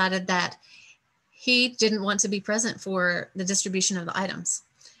 Grandpa decided that he didn't want to be present for the distribution of the items.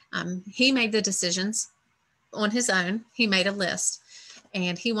 He made the decisions on his own. He made a list,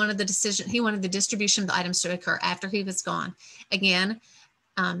 and he wanted the distribution of the items to occur after he was gone. Again,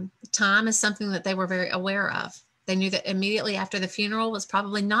 time is something that they were very aware of. They knew that immediately after the funeral was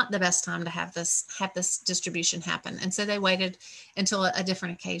probably not the best time to have this distribution happen, and so they waited until a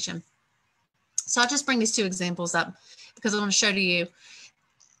different occasion. So I'll just bring these 2 examples up because I want to show to you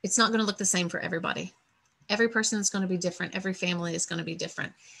it's not going to look the same for everybody. Every person is going to be different. Every family is going to be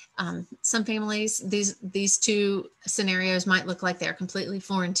different. Some families, these 2 scenarios might look like they're completely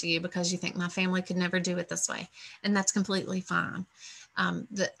foreign to you because you think my family could never do it this way, and that's completely fine.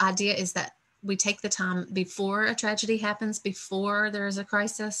 The idea is that we take the time before a tragedy happens, before there is a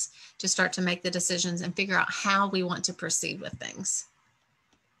crisis, to start to make the decisions and figure out how we want to proceed with things.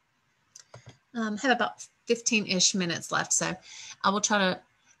 Have about 15-ish minutes left, so I will try to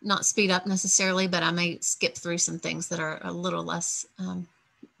not speed up necessarily, but I may skip through some things that are a little less,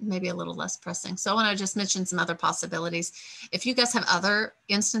 maybe a little less pressing. So I want to just mention some other possibilities. If you guys have other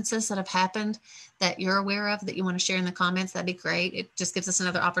instances that have happened that you're aware of that you want to share in the comments, that'd be great. It just gives us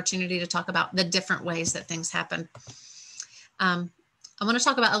another opportunity to talk about the different ways that things happen. I want to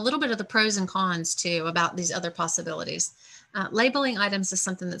talk about a little bit of the pros and cons too about these other possibilities. Labeling items is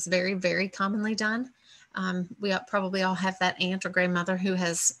something that's very, very commonly done. We probably all have that aunt or grandmother who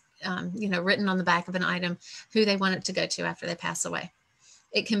has, written on the back of an item who they want it to go to after they pass away.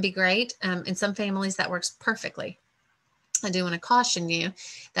 It can be great. In some families, that works perfectly. I do want to caution you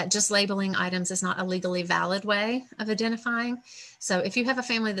that just labeling items is not a legally valid way of identifying. So if you have a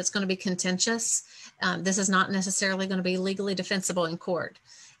family that's going to be contentious, this is not necessarily going to be legally defensible in court.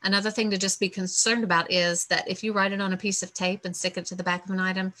 Another thing to just be concerned about is that if you write it on a piece of tape and stick it to the back of an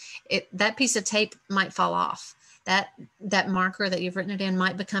item, that piece of tape might fall off. that marker that you've written it in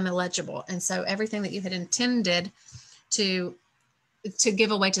might become illegible. And so everything that you had intended to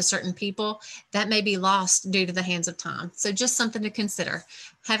give away to certain people, that may be lost due to the hands of time. So just something to consider.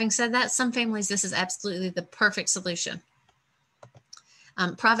 Having said that, some families, this is absolutely the perfect solution.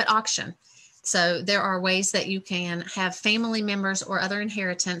 Private auction. So there are ways that you can have family members or other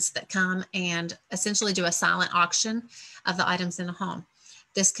inheritance that come and essentially do a silent auction of the items in a home.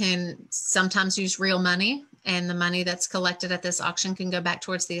 This can sometimes use real money, and the money that's collected at this auction can go back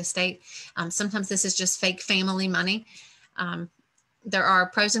towards the estate. Sometimes this is just fake family money. There are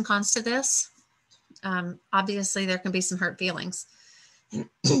pros and cons to this. Obviously, there can be some hurt feelings.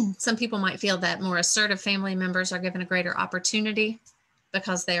 Some people might feel that more assertive family members are given a greater opportunity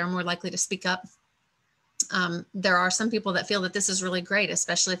because they are more likely to speak up. There are some people that feel that this is really great,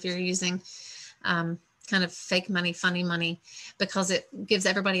 especially if you're using kind of fake money, funny money, because it gives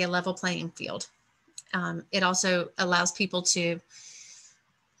everybody a level playing field. It also allows people to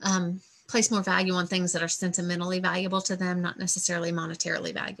place more value on things that are sentimentally valuable to them, not necessarily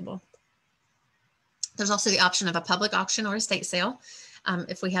monetarily valuable. There's also the option of a public auction or estate sale.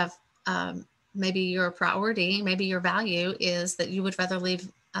 If we have maybe your priority, maybe your value is that you would rather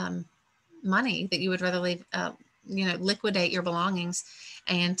leave money, that you would rather leave, liquidate your belongings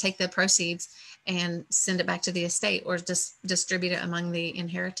and take the proceeds and send it back to the estate or just distribute it among the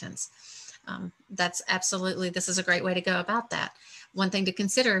inheritance. This is a great way to go about that. One thing to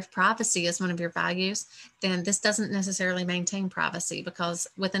consider, if privacy is one of your values, then this doesn't necessarily maintain privacy, because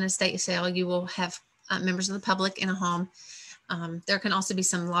with an estate sale, you will have members of the public in a home. There can also be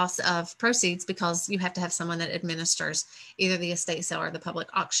some loss of proceeds because you have to have someone that administers either the estate sale or the public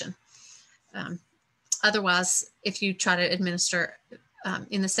auction. Otherwise, if you try to administer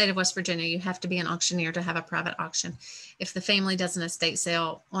in the state of West Virginia, you have to be an auctioneer to have a private auction. If the family does an estate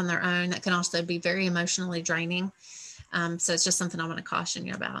sale on their own, that can also be very emotionally draining. So it's just something I want to caution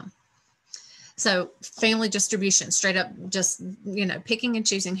you about. So family distribution, straight up, just, picking and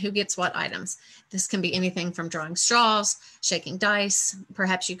choosing who gets what items. This can be anything from drawing straws, shaking dice.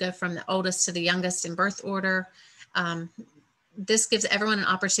 Perhaps you go from the oldest to the youngest in birth order. This gives everyone an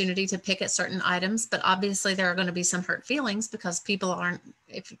opportunity to pick at certain items, but obviously there are going to be some hurt feelings because people aren't,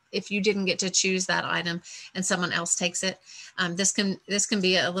 if you didn't get to choose that item and someone else takes it, this can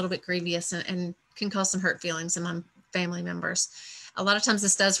be a little bit grievous and can cause some hurt feelings among family members. A lot of times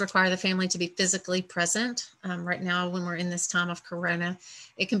this does require the family to be physically present. Right now, when we're in this time of Corona,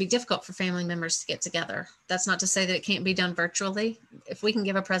 it can be difficult for family members to get together. That's not to say that it can't be done virtually. If we can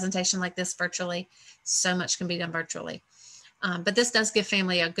give a presentation like this virtually, so much can be done virtually. But this does give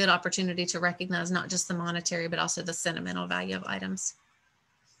family a good opportunity to recognize not just the monetary, but also the sentimental value of items.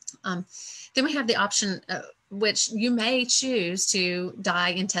 Then we have the option, which you may choose to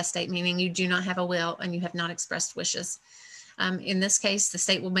die intestate, meaning you do not have a will and you have not expressed wishes. In this case, the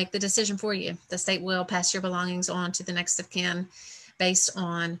state will make the decision for you. The state will pass your belongings on to the next of kin based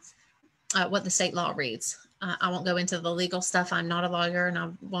on what the state law reads. I won't go into the legal stuff. I'm not a lawyer and I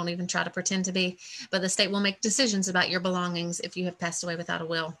won't even try to pretend to be, but the state will make decisions about your belongings if you have passed away without a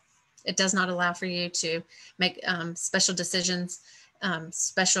will. It does not allow for you to make special decisions,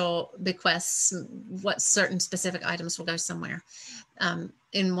 special bequests, what certain specific items will go somewhere. On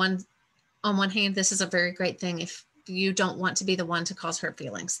one hand, this is a very great thing if you don't want to be the one to cause hurt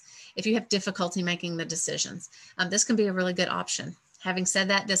feelings. If you have difficulty making the decisions, this can be a really good option. Having said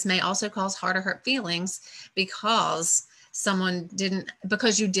that, this may also cause harder hurt feelings because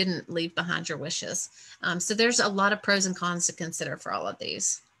you didn't leave behind your wishes. So there's a lot of pros and cons to consider for all of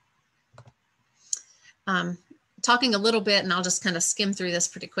these. Talking a little bit, and I'll just kind of skim through this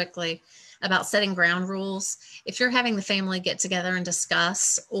pretty quickly, about setting ground rules. If you're having the family get together and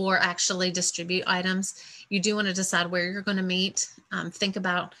discuss or actually distribute items, you do want to decide where you're going to meet. Think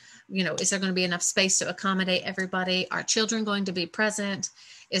about, is there going to be enough space to accommodate everybody? Are children going to be present?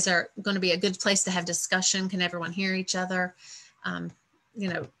 Is there going to be a good place to have discussion? Can everyone hear each other?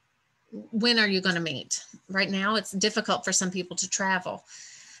 When are you going to meet? Right now, it's difficult for some people to travel.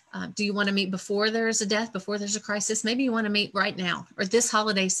 Do you want to meet before there's a death, before there's a crisis? Maybe you want to meet right now or this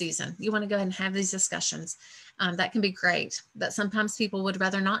holiday season. You want to go ahead and have these discussions. That can be great, but sometimes people would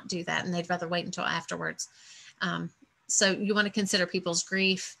rather not do that and they'd rather wait until afterwards. So you want to consider people's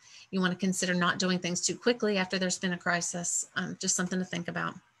grief. You want to consider not doing things too quickly after there's been a crisis. Just something to think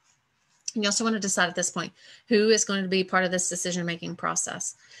about. And you also want to decide at this point, who is going to be part of this decision-making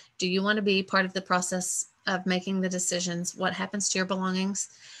process? Do you want to be part of the process of making the decisions, what happens to your belongings,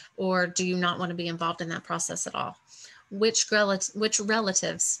 or do you not want to be involved in that process at all? Which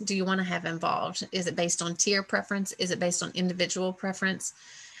relatives do you want to have involved? Is it based on tier preference? Is it based on individual preference?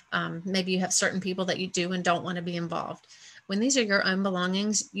 Maybe you have certain people that you do and don't want to be involved. When these are your own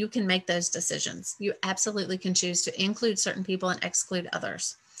belongings, you can make those decisions. You absolutely can choose to include certain people and exclude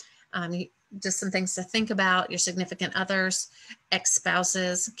others. Just some things to think about: your significant others,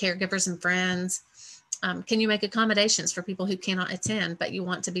 ex-spouses, caregivers, and friends. Can you make accommodations for people who cannot attend, but you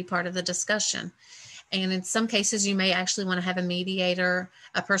want to be part of the discussion? And in some cases, you may actually want to have a mediator,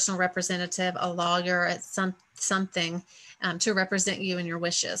 a personal representative, a lawyer, at something to represent you and your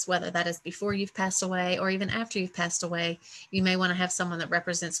wishes, whether that is before you've passed away or even after you've passed away. You may want to have someone that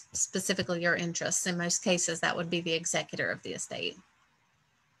represents specifically your interests. In most cases, that would be the executor of the estate.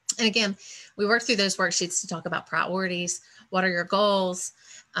 And again, we work through those worksheets to talk about priorities. What are your goals?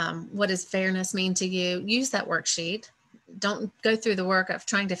 What does fairness mean to you? Use that worksheet. Don't go through the work of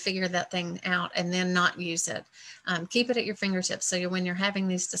trying to figure that thing out and then not use it. Keep it at your fingertips, so when you're having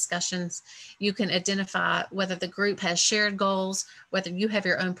these discussions, you can identify whether the group has shared goals, whether you have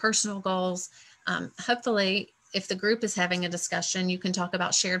your own personal goals. Hopefully, if the group is having a discussion, you can talk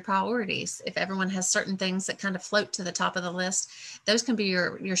about shared priorities. If everyone has certain things that kind of float to the top of the list, those can be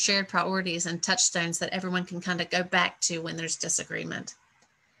your shared priorities and touchstones that everyone can kind of go back to when there's disagreement.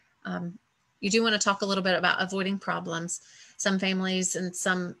 You do want to talk a little bit about avoiding problems. Some families and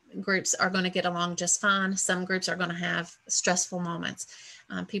some groups are going to get along just fine. Some groups are going to have stressful moments.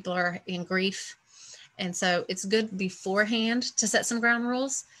 People are in grief. And so it's good beforehand to set some ground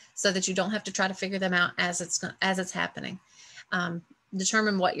rules so that you don't have to try to figure them out as it's happening.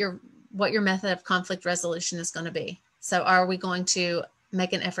 Determine what your method of conflict resolution is going to be. So are we going to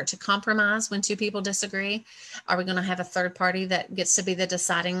make an effort to compromise when two people disagree? Are we going to have a third party that gets to be the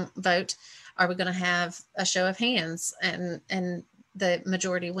deciding vote? Are we going to have a show of hands and the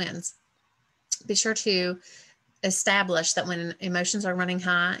majority wins? Be sure to establish that when emotions are running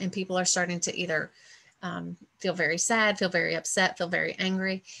high and people are starting to either feel very sad, feel very upset, feel very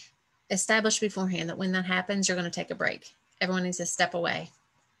angry, establish beforehand that when that happens, you're going to take a break. Everyone needs to step away.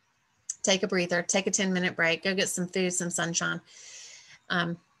 Take a breather, take a 10-minute break, go get some food, some sunshine.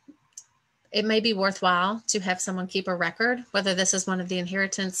 It may be worthwhile to have someone keep a record, whether this is one of the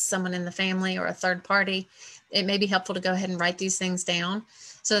inheritance, someone in the family, or a third party. It may be helpful to go ahead and write these things down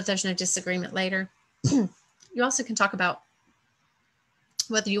so that there's no disagreement later. You also can talk about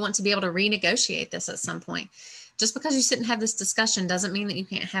whether you want to be able to renegotiate this at some point. Just because you sit and have this discussion doesn't mean that you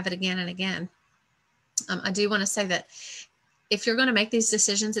can't have it again and again. I do want to say that if you're going to make these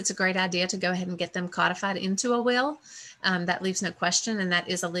decisions, it's a great idea to go ahead and get them codified into a will. That leaves no question, and that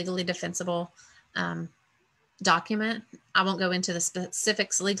is a legally defensible document. I won't go into the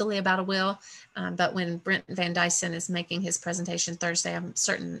specifics legally about a will, but when Brent Van Dyson is making his presentation Thursday,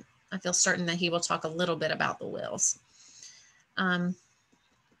 I feel certain that he will talk a little bit about the wills. I'm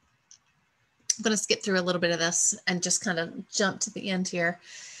going to skip through a little bit of this and just kind of jump to the end here.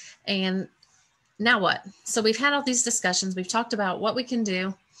 And now what? So we've had all these discussions. We've talked about what we can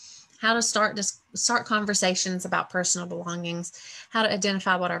do, how to start conversations about personal belongings, how to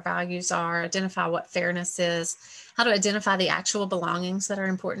identify what our values are, identify what fairness is, how to identify the actual belongings that are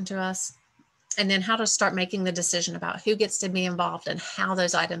important to us, and then how to start making the decision about who gets to be involved and how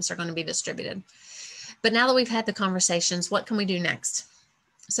those items are going to be distributed. But now that we've had the conversations, what can we do next?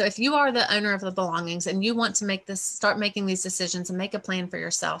 So if you are the owner of the belongings and you want to start making these decisions and make a plan for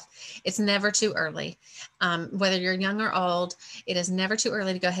yourself, it's never too early. Whether you're young or old, it is never too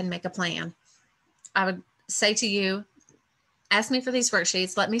early to go ahead and make a plan. I would say to you, ask me for these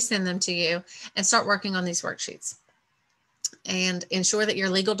worksheets, let me send them to you, and start working on these worksheets. And ensure that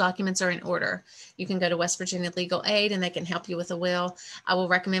your legal documents are in order. You can go to West Virginia Legal Aid and they can help you with a will. I will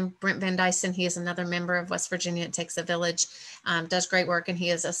recommend Brent Van Dyson. He is another member of West Virginia It Takes a Village, does great work, and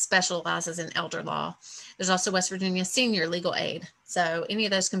he specializes in elder law. There's also West Virginia Senior Legal Aid. So any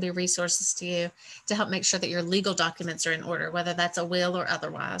of those can be resources to you to help make sure that your legal documents are in order, whether that's a will or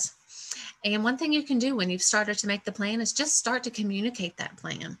otherwise. And one thing you can do when you've started to make the plan is just start to communicate that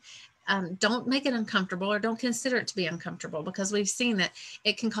plan. Don't make it uncomfortable, or don't consider it to be uncomfortable, because we've seen that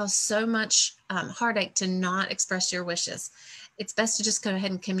it can cause so much heartache to not express your wishes. It's best to just go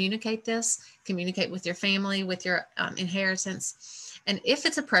ahead and communicate with your family, with your inheritance. And if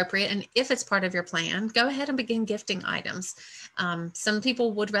it's appropriate and if it's part of your plan, go ahead and begin gifting items. Some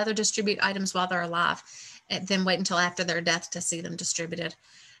people would rather distribute items while they're alive than wait until after their death to see them distributed.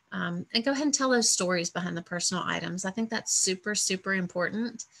 And go ahead and tell those stories behind the personal items. I think that's super, super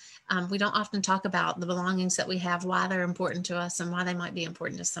important. We don't often talk about the belongings that we have, why they're important to us and why they might be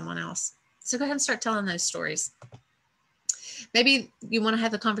important to someone else. So go ahead and start telling those stories. Maybe you want to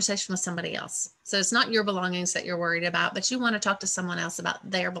have a conversation with somebody else. So it's not your belongings that you're worried about, but you want to talk to someone else about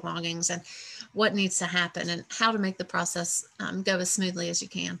their belongings and what needs to happen and how to make the process go as smoothly as you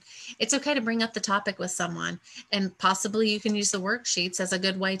can. It's okay to bring up the topic with someone, and possibly you can use the worksheets as a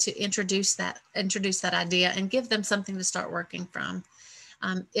good way to introduce that idea and give them something to start working from.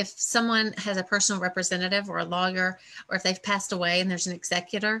 If someone has a personal representative or a lawyer, or if they've passed away and there's an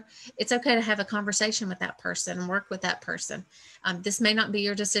executor, it's okay to have a conversation with that person and work with that person. This may not be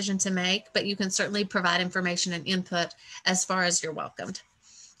your decision to make, but you can certainly provide information and input as far as you're welcomed.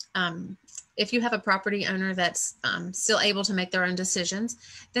 If you have a property owner that's still able to make their own decisions,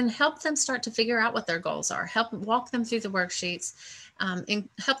 then help them start to figure out what their goals are. Help walk them through the worksheets, and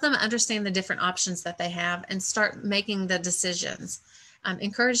help them understand the different options that they have and start making the decisions.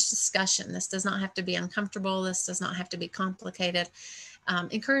 Encourage discussion. This does not have to be uncomfortable. This does not have to be complicated.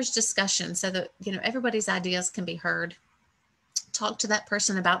 Encourage discussion so that everybody's ideas can be heard. Talk to that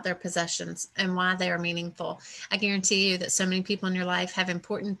person about their possessions and why they are meaningful. I guarantee you that so many people in your life have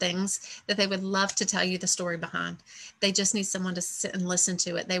important things that they would love to tell you the story behind. They just need someone to sit and listen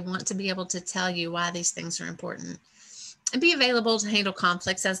to it. They want to be able to tell you why these things are important. And be available to handle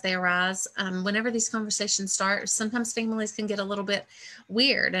conflicts as they arise. Whenever these conversations start, sometimes families can get a little bit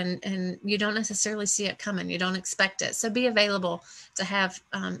weird and you don't necessarily see it coming. You don't expect it. So be available to have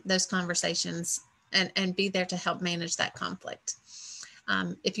those conversations and be there to help manage that conflict.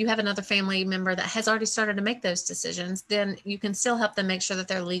 If you have another family member that has already started to make those decisions, then you can still help them make sure that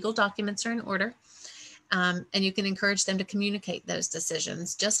their legal documents are in order. And you can encourage them to communicate those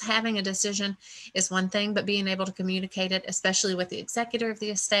decisions. Just having a decision is one thing, but being able to communicate it, especially with the executor of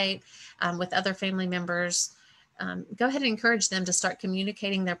the estate, with other family members, go ahead and encourage them to start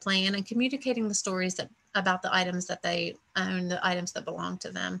communicating their plan and communicating the stories about the items that they own, the items that belong to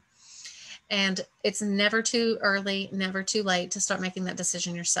them. And it's never too early, never too late to start making that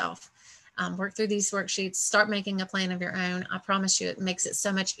decision yourself. Work through these worksheets, start making a plan of your own. I promise you, it makes it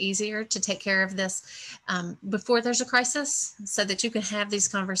so much easier to take care of this before there's a crisis so that you can have these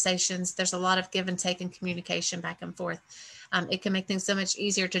conversations. There's a lot of give and take and communication back and forth. It can make things so much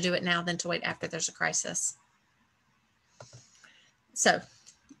easier to do it now than to wait after there's a crisis. So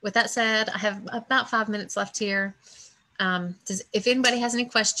with that said, I have about 5 minutes left here. If anybody has any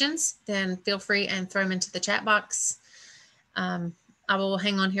questions, then feel free and throw them into the chat box. I will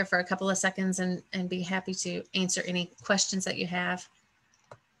hang on here for a couple of seconds and be happy to answer any questions that you have.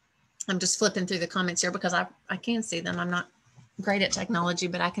 I'm just flipping through the comments here because I can see them. I'm not great at technology,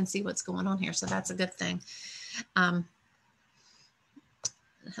 but I can see what's going on here. So that's a good thing.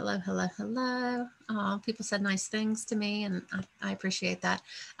 Hello, hello, hello. Oh, people said nice things to me, and I appreciate that.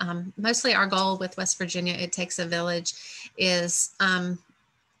 Mostly our goal with West Virginia, It Takes a Village, is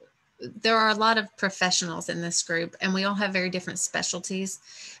there are a lot of professionals in this group, and we all have very different specialties,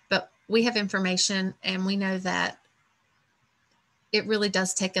 but we have information, and we know that it really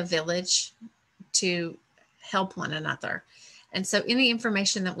does take a village to help one another. And so any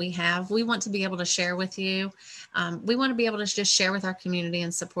information that we have, we want to be able to share with you. We want to be able to just share with our community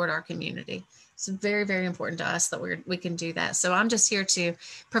and support our community. It's very, very important to us that we can do that. So I'm just here to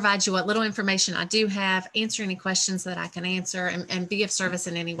provide you what little information I do have, answer any questions that I can answer, and be of service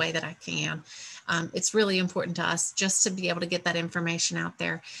in any way that I can. It's really important to us just to be able to get that information out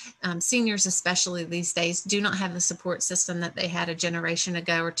there. Seniors, especially these days, do not have the support system that they had a generation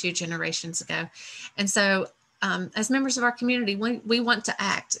ago or 2 generations ago. And so as members of our community, we want to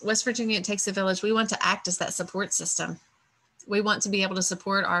act. West Virginia, It Takes a Village. We want to act as that support system. We want to be able to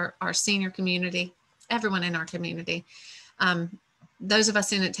support our senior community, everyone in our community. Those of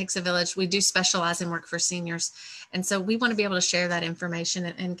us in It Takes a Village, we do specialize in work for seniors. And so we want to be able to share that information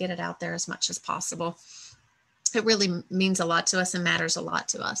and get it out there as much as possible. It really means a lot to us and matters a lot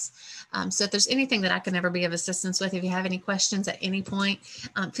to us. So if there's anything that I can ever be of assistance with, if you have any questions at any point,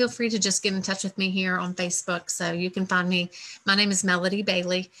 feel free to just get in touch with me here on Facebook. So you can find me. My name is Melody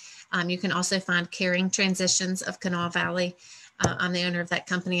Bailey. You can also find Caring Transitions of Kanawha Valley. I'm the owner of that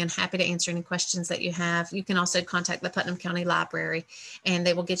company and happy to answer any questions that you have. You can also contact the Putnam County Library, and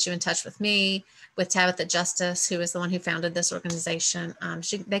they will get you in touch with me, with Tabitha Justice, who is the one who founded this organization.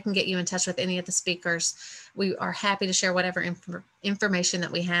 They can get you in touch with any of the speakers. We are happy to share whatever information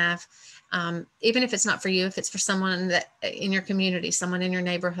that we have, even if it's not for you, if it's for someone that in your community, someone in your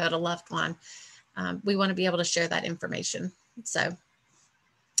neighborhood, a loved one. We want to be able to share that information. So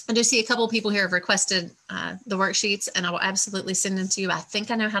I do see a couple of people here have requested the worksheets, and I will absolutely send them to you. I think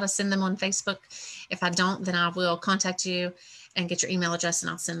I know how to send them on Facebook. If I don't, then I will contact you and get your email address, and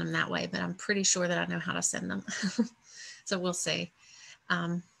I'll send them that way. But I'm pretty sure that I know how to send them. So we'll see.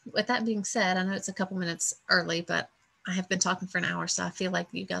 With that being said, I know it's a couple minutes early, but I have been talking for an hour, so I feel like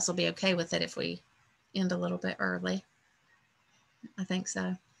you guys will be okay with it if we end a little bit early. I think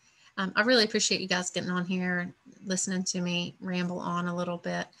so. I really appreciate you guys getting on here, listening to me ramble on a little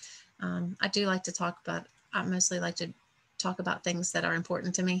bit. I do like to talk about, I mostly like to talk about things that are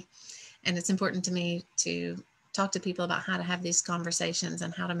important to me. And it's important to me to talk to people about how to have these conversations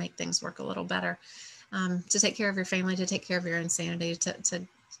and how to make things work a little better, to take care of your family, to take care of your insanity, to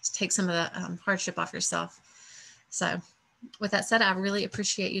take some of the hardship off yourself. So with that said, I really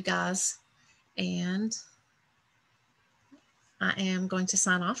appreciate you guys. And I am going to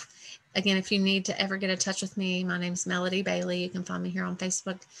sign off. Again, if you need to ever get in touch with me, my name is Melody Bailey. You can find me here on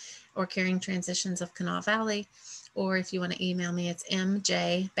Facebook or Caring Transitions of Kanawha Valley. Or if you want to email me, it's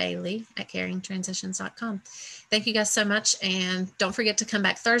mjbailey@caringtransitions.com. Thank you guys so much. And don't forget to come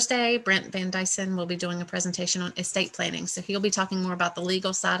back Thursday. Brent Van Dyson will be doing a presentation on estate planning. So he'll be talking more about the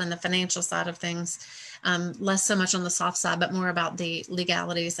legal side and the financial side of things. Less so much on the soft side, but more about the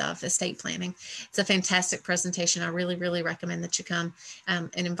legalities of estate planning. It's a fantastic presentation. I really, really recommend that you come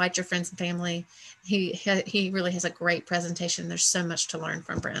and invite your friends and family. He really has a great presentation. There's so much to learn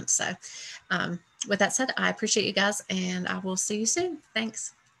from Brent. So with that said, I appreciate you guys, and I will see you soon.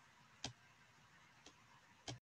 Thanks.